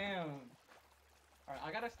 Damn. Alright,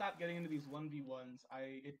 I gotta stop getting into these 1v1s.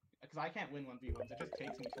 Because I can't win 1v1s. It just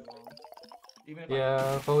takes me too long. Even if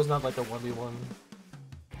Yeah, if it was not like a 1v1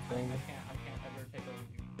 I thing. can't ever take over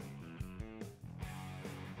you.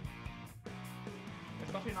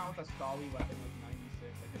 Especially not with a Stolly weapon with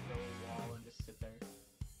 96. I could go a wall and just sit there.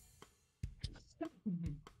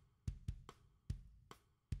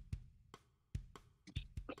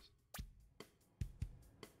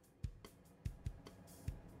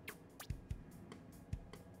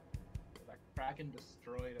 That Kraken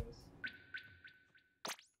destroyed us.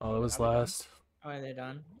 Oh, it was last. Oh, are they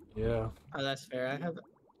done? Yeah. Oh, that's fair.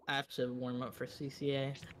 I have to warm up for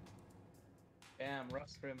CCA. Damn, rough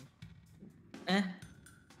scrim. Eh.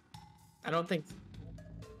 I don't think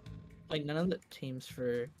like none of the teams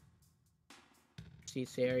for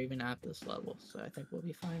CCA are even at this level, so I think we'll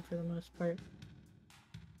be fine for the most part.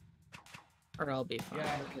 Or I'll be fine.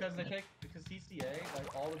 Yeah, because CCA,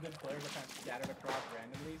 like all the good players are kind of scattered across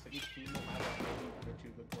randomly, so each team will have like maybe one or two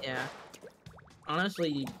good players. Yeah.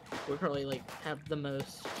 Honestly, we probably like have the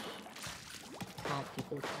most comp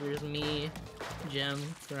people. 'Cause there's me, Jim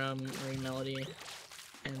from Marine Melody,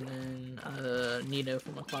 and then Nito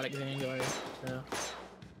from Aquatic Vanguard. So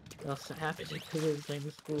we also happy to go to the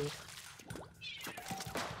same school.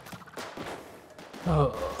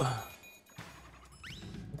 Oh.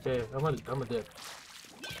 Okay, I'm a dip.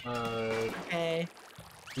 Okay.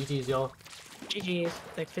 GG's, y'all. GG's.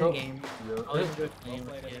 Thanks for Oh, the game. yeah. Always Hey, enjoyed Well playing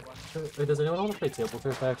played, with you. everyone. Wait, does anyone want to play table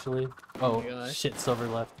turf actually? Oh, my gosh. shit, silver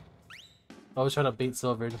left. I was trying to bait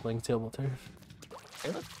silver into playing table turf.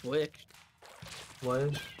 They look quick. What?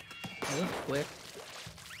 They look quick.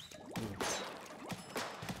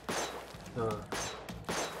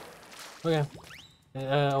 Okay.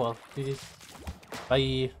 Well, GG's.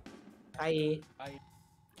 Bye. Bye.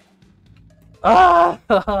 Ah!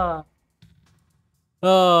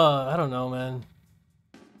 I don't know, man.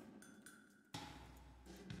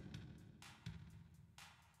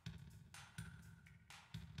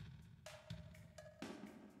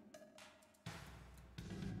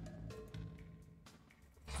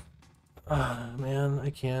 Man, I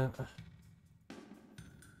can't.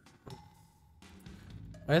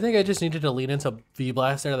 I think I just needed to lean into V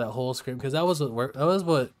Blast out of that whole screen because that was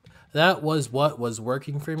what was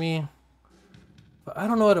working for me. But I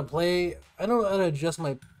don't know how to play. I don't know how to adjust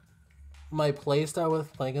my play style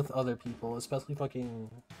with playing with other people, especially fucking.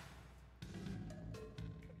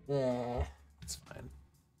 Yeah, it's fine.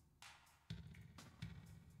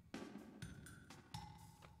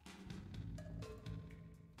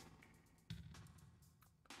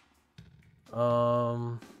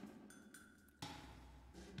 Hmm.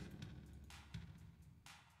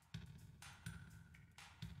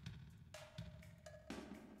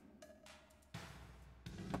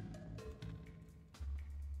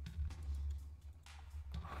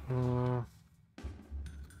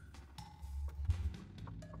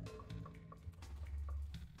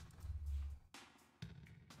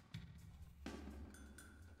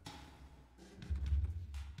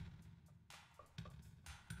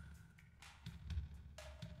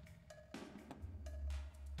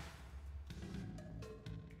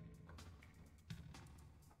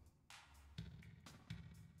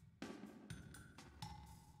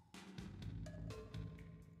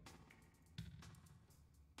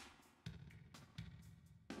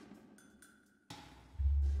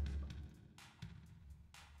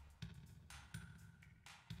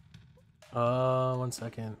 One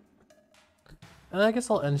second. And I guess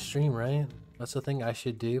I'll end stream, right? That's the thing I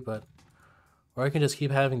should do, but... Or I can just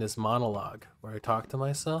keep having this monologue where I talk to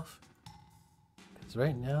myself. Because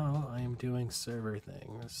right now, I am doing server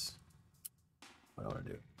things. What do I want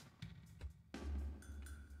to do?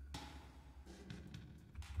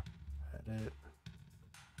 Edit.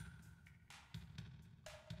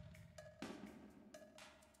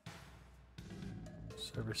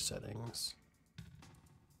 Server settings.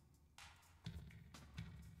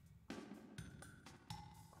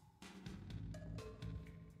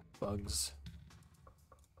 Bugs.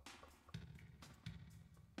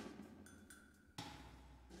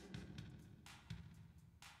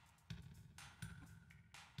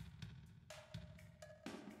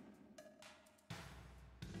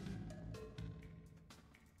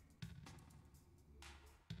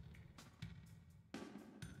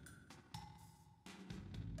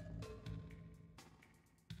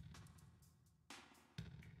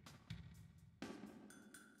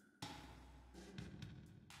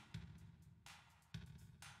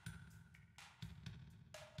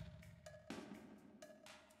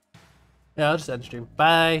 Yeah, I'll just end stream.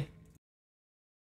 Bye.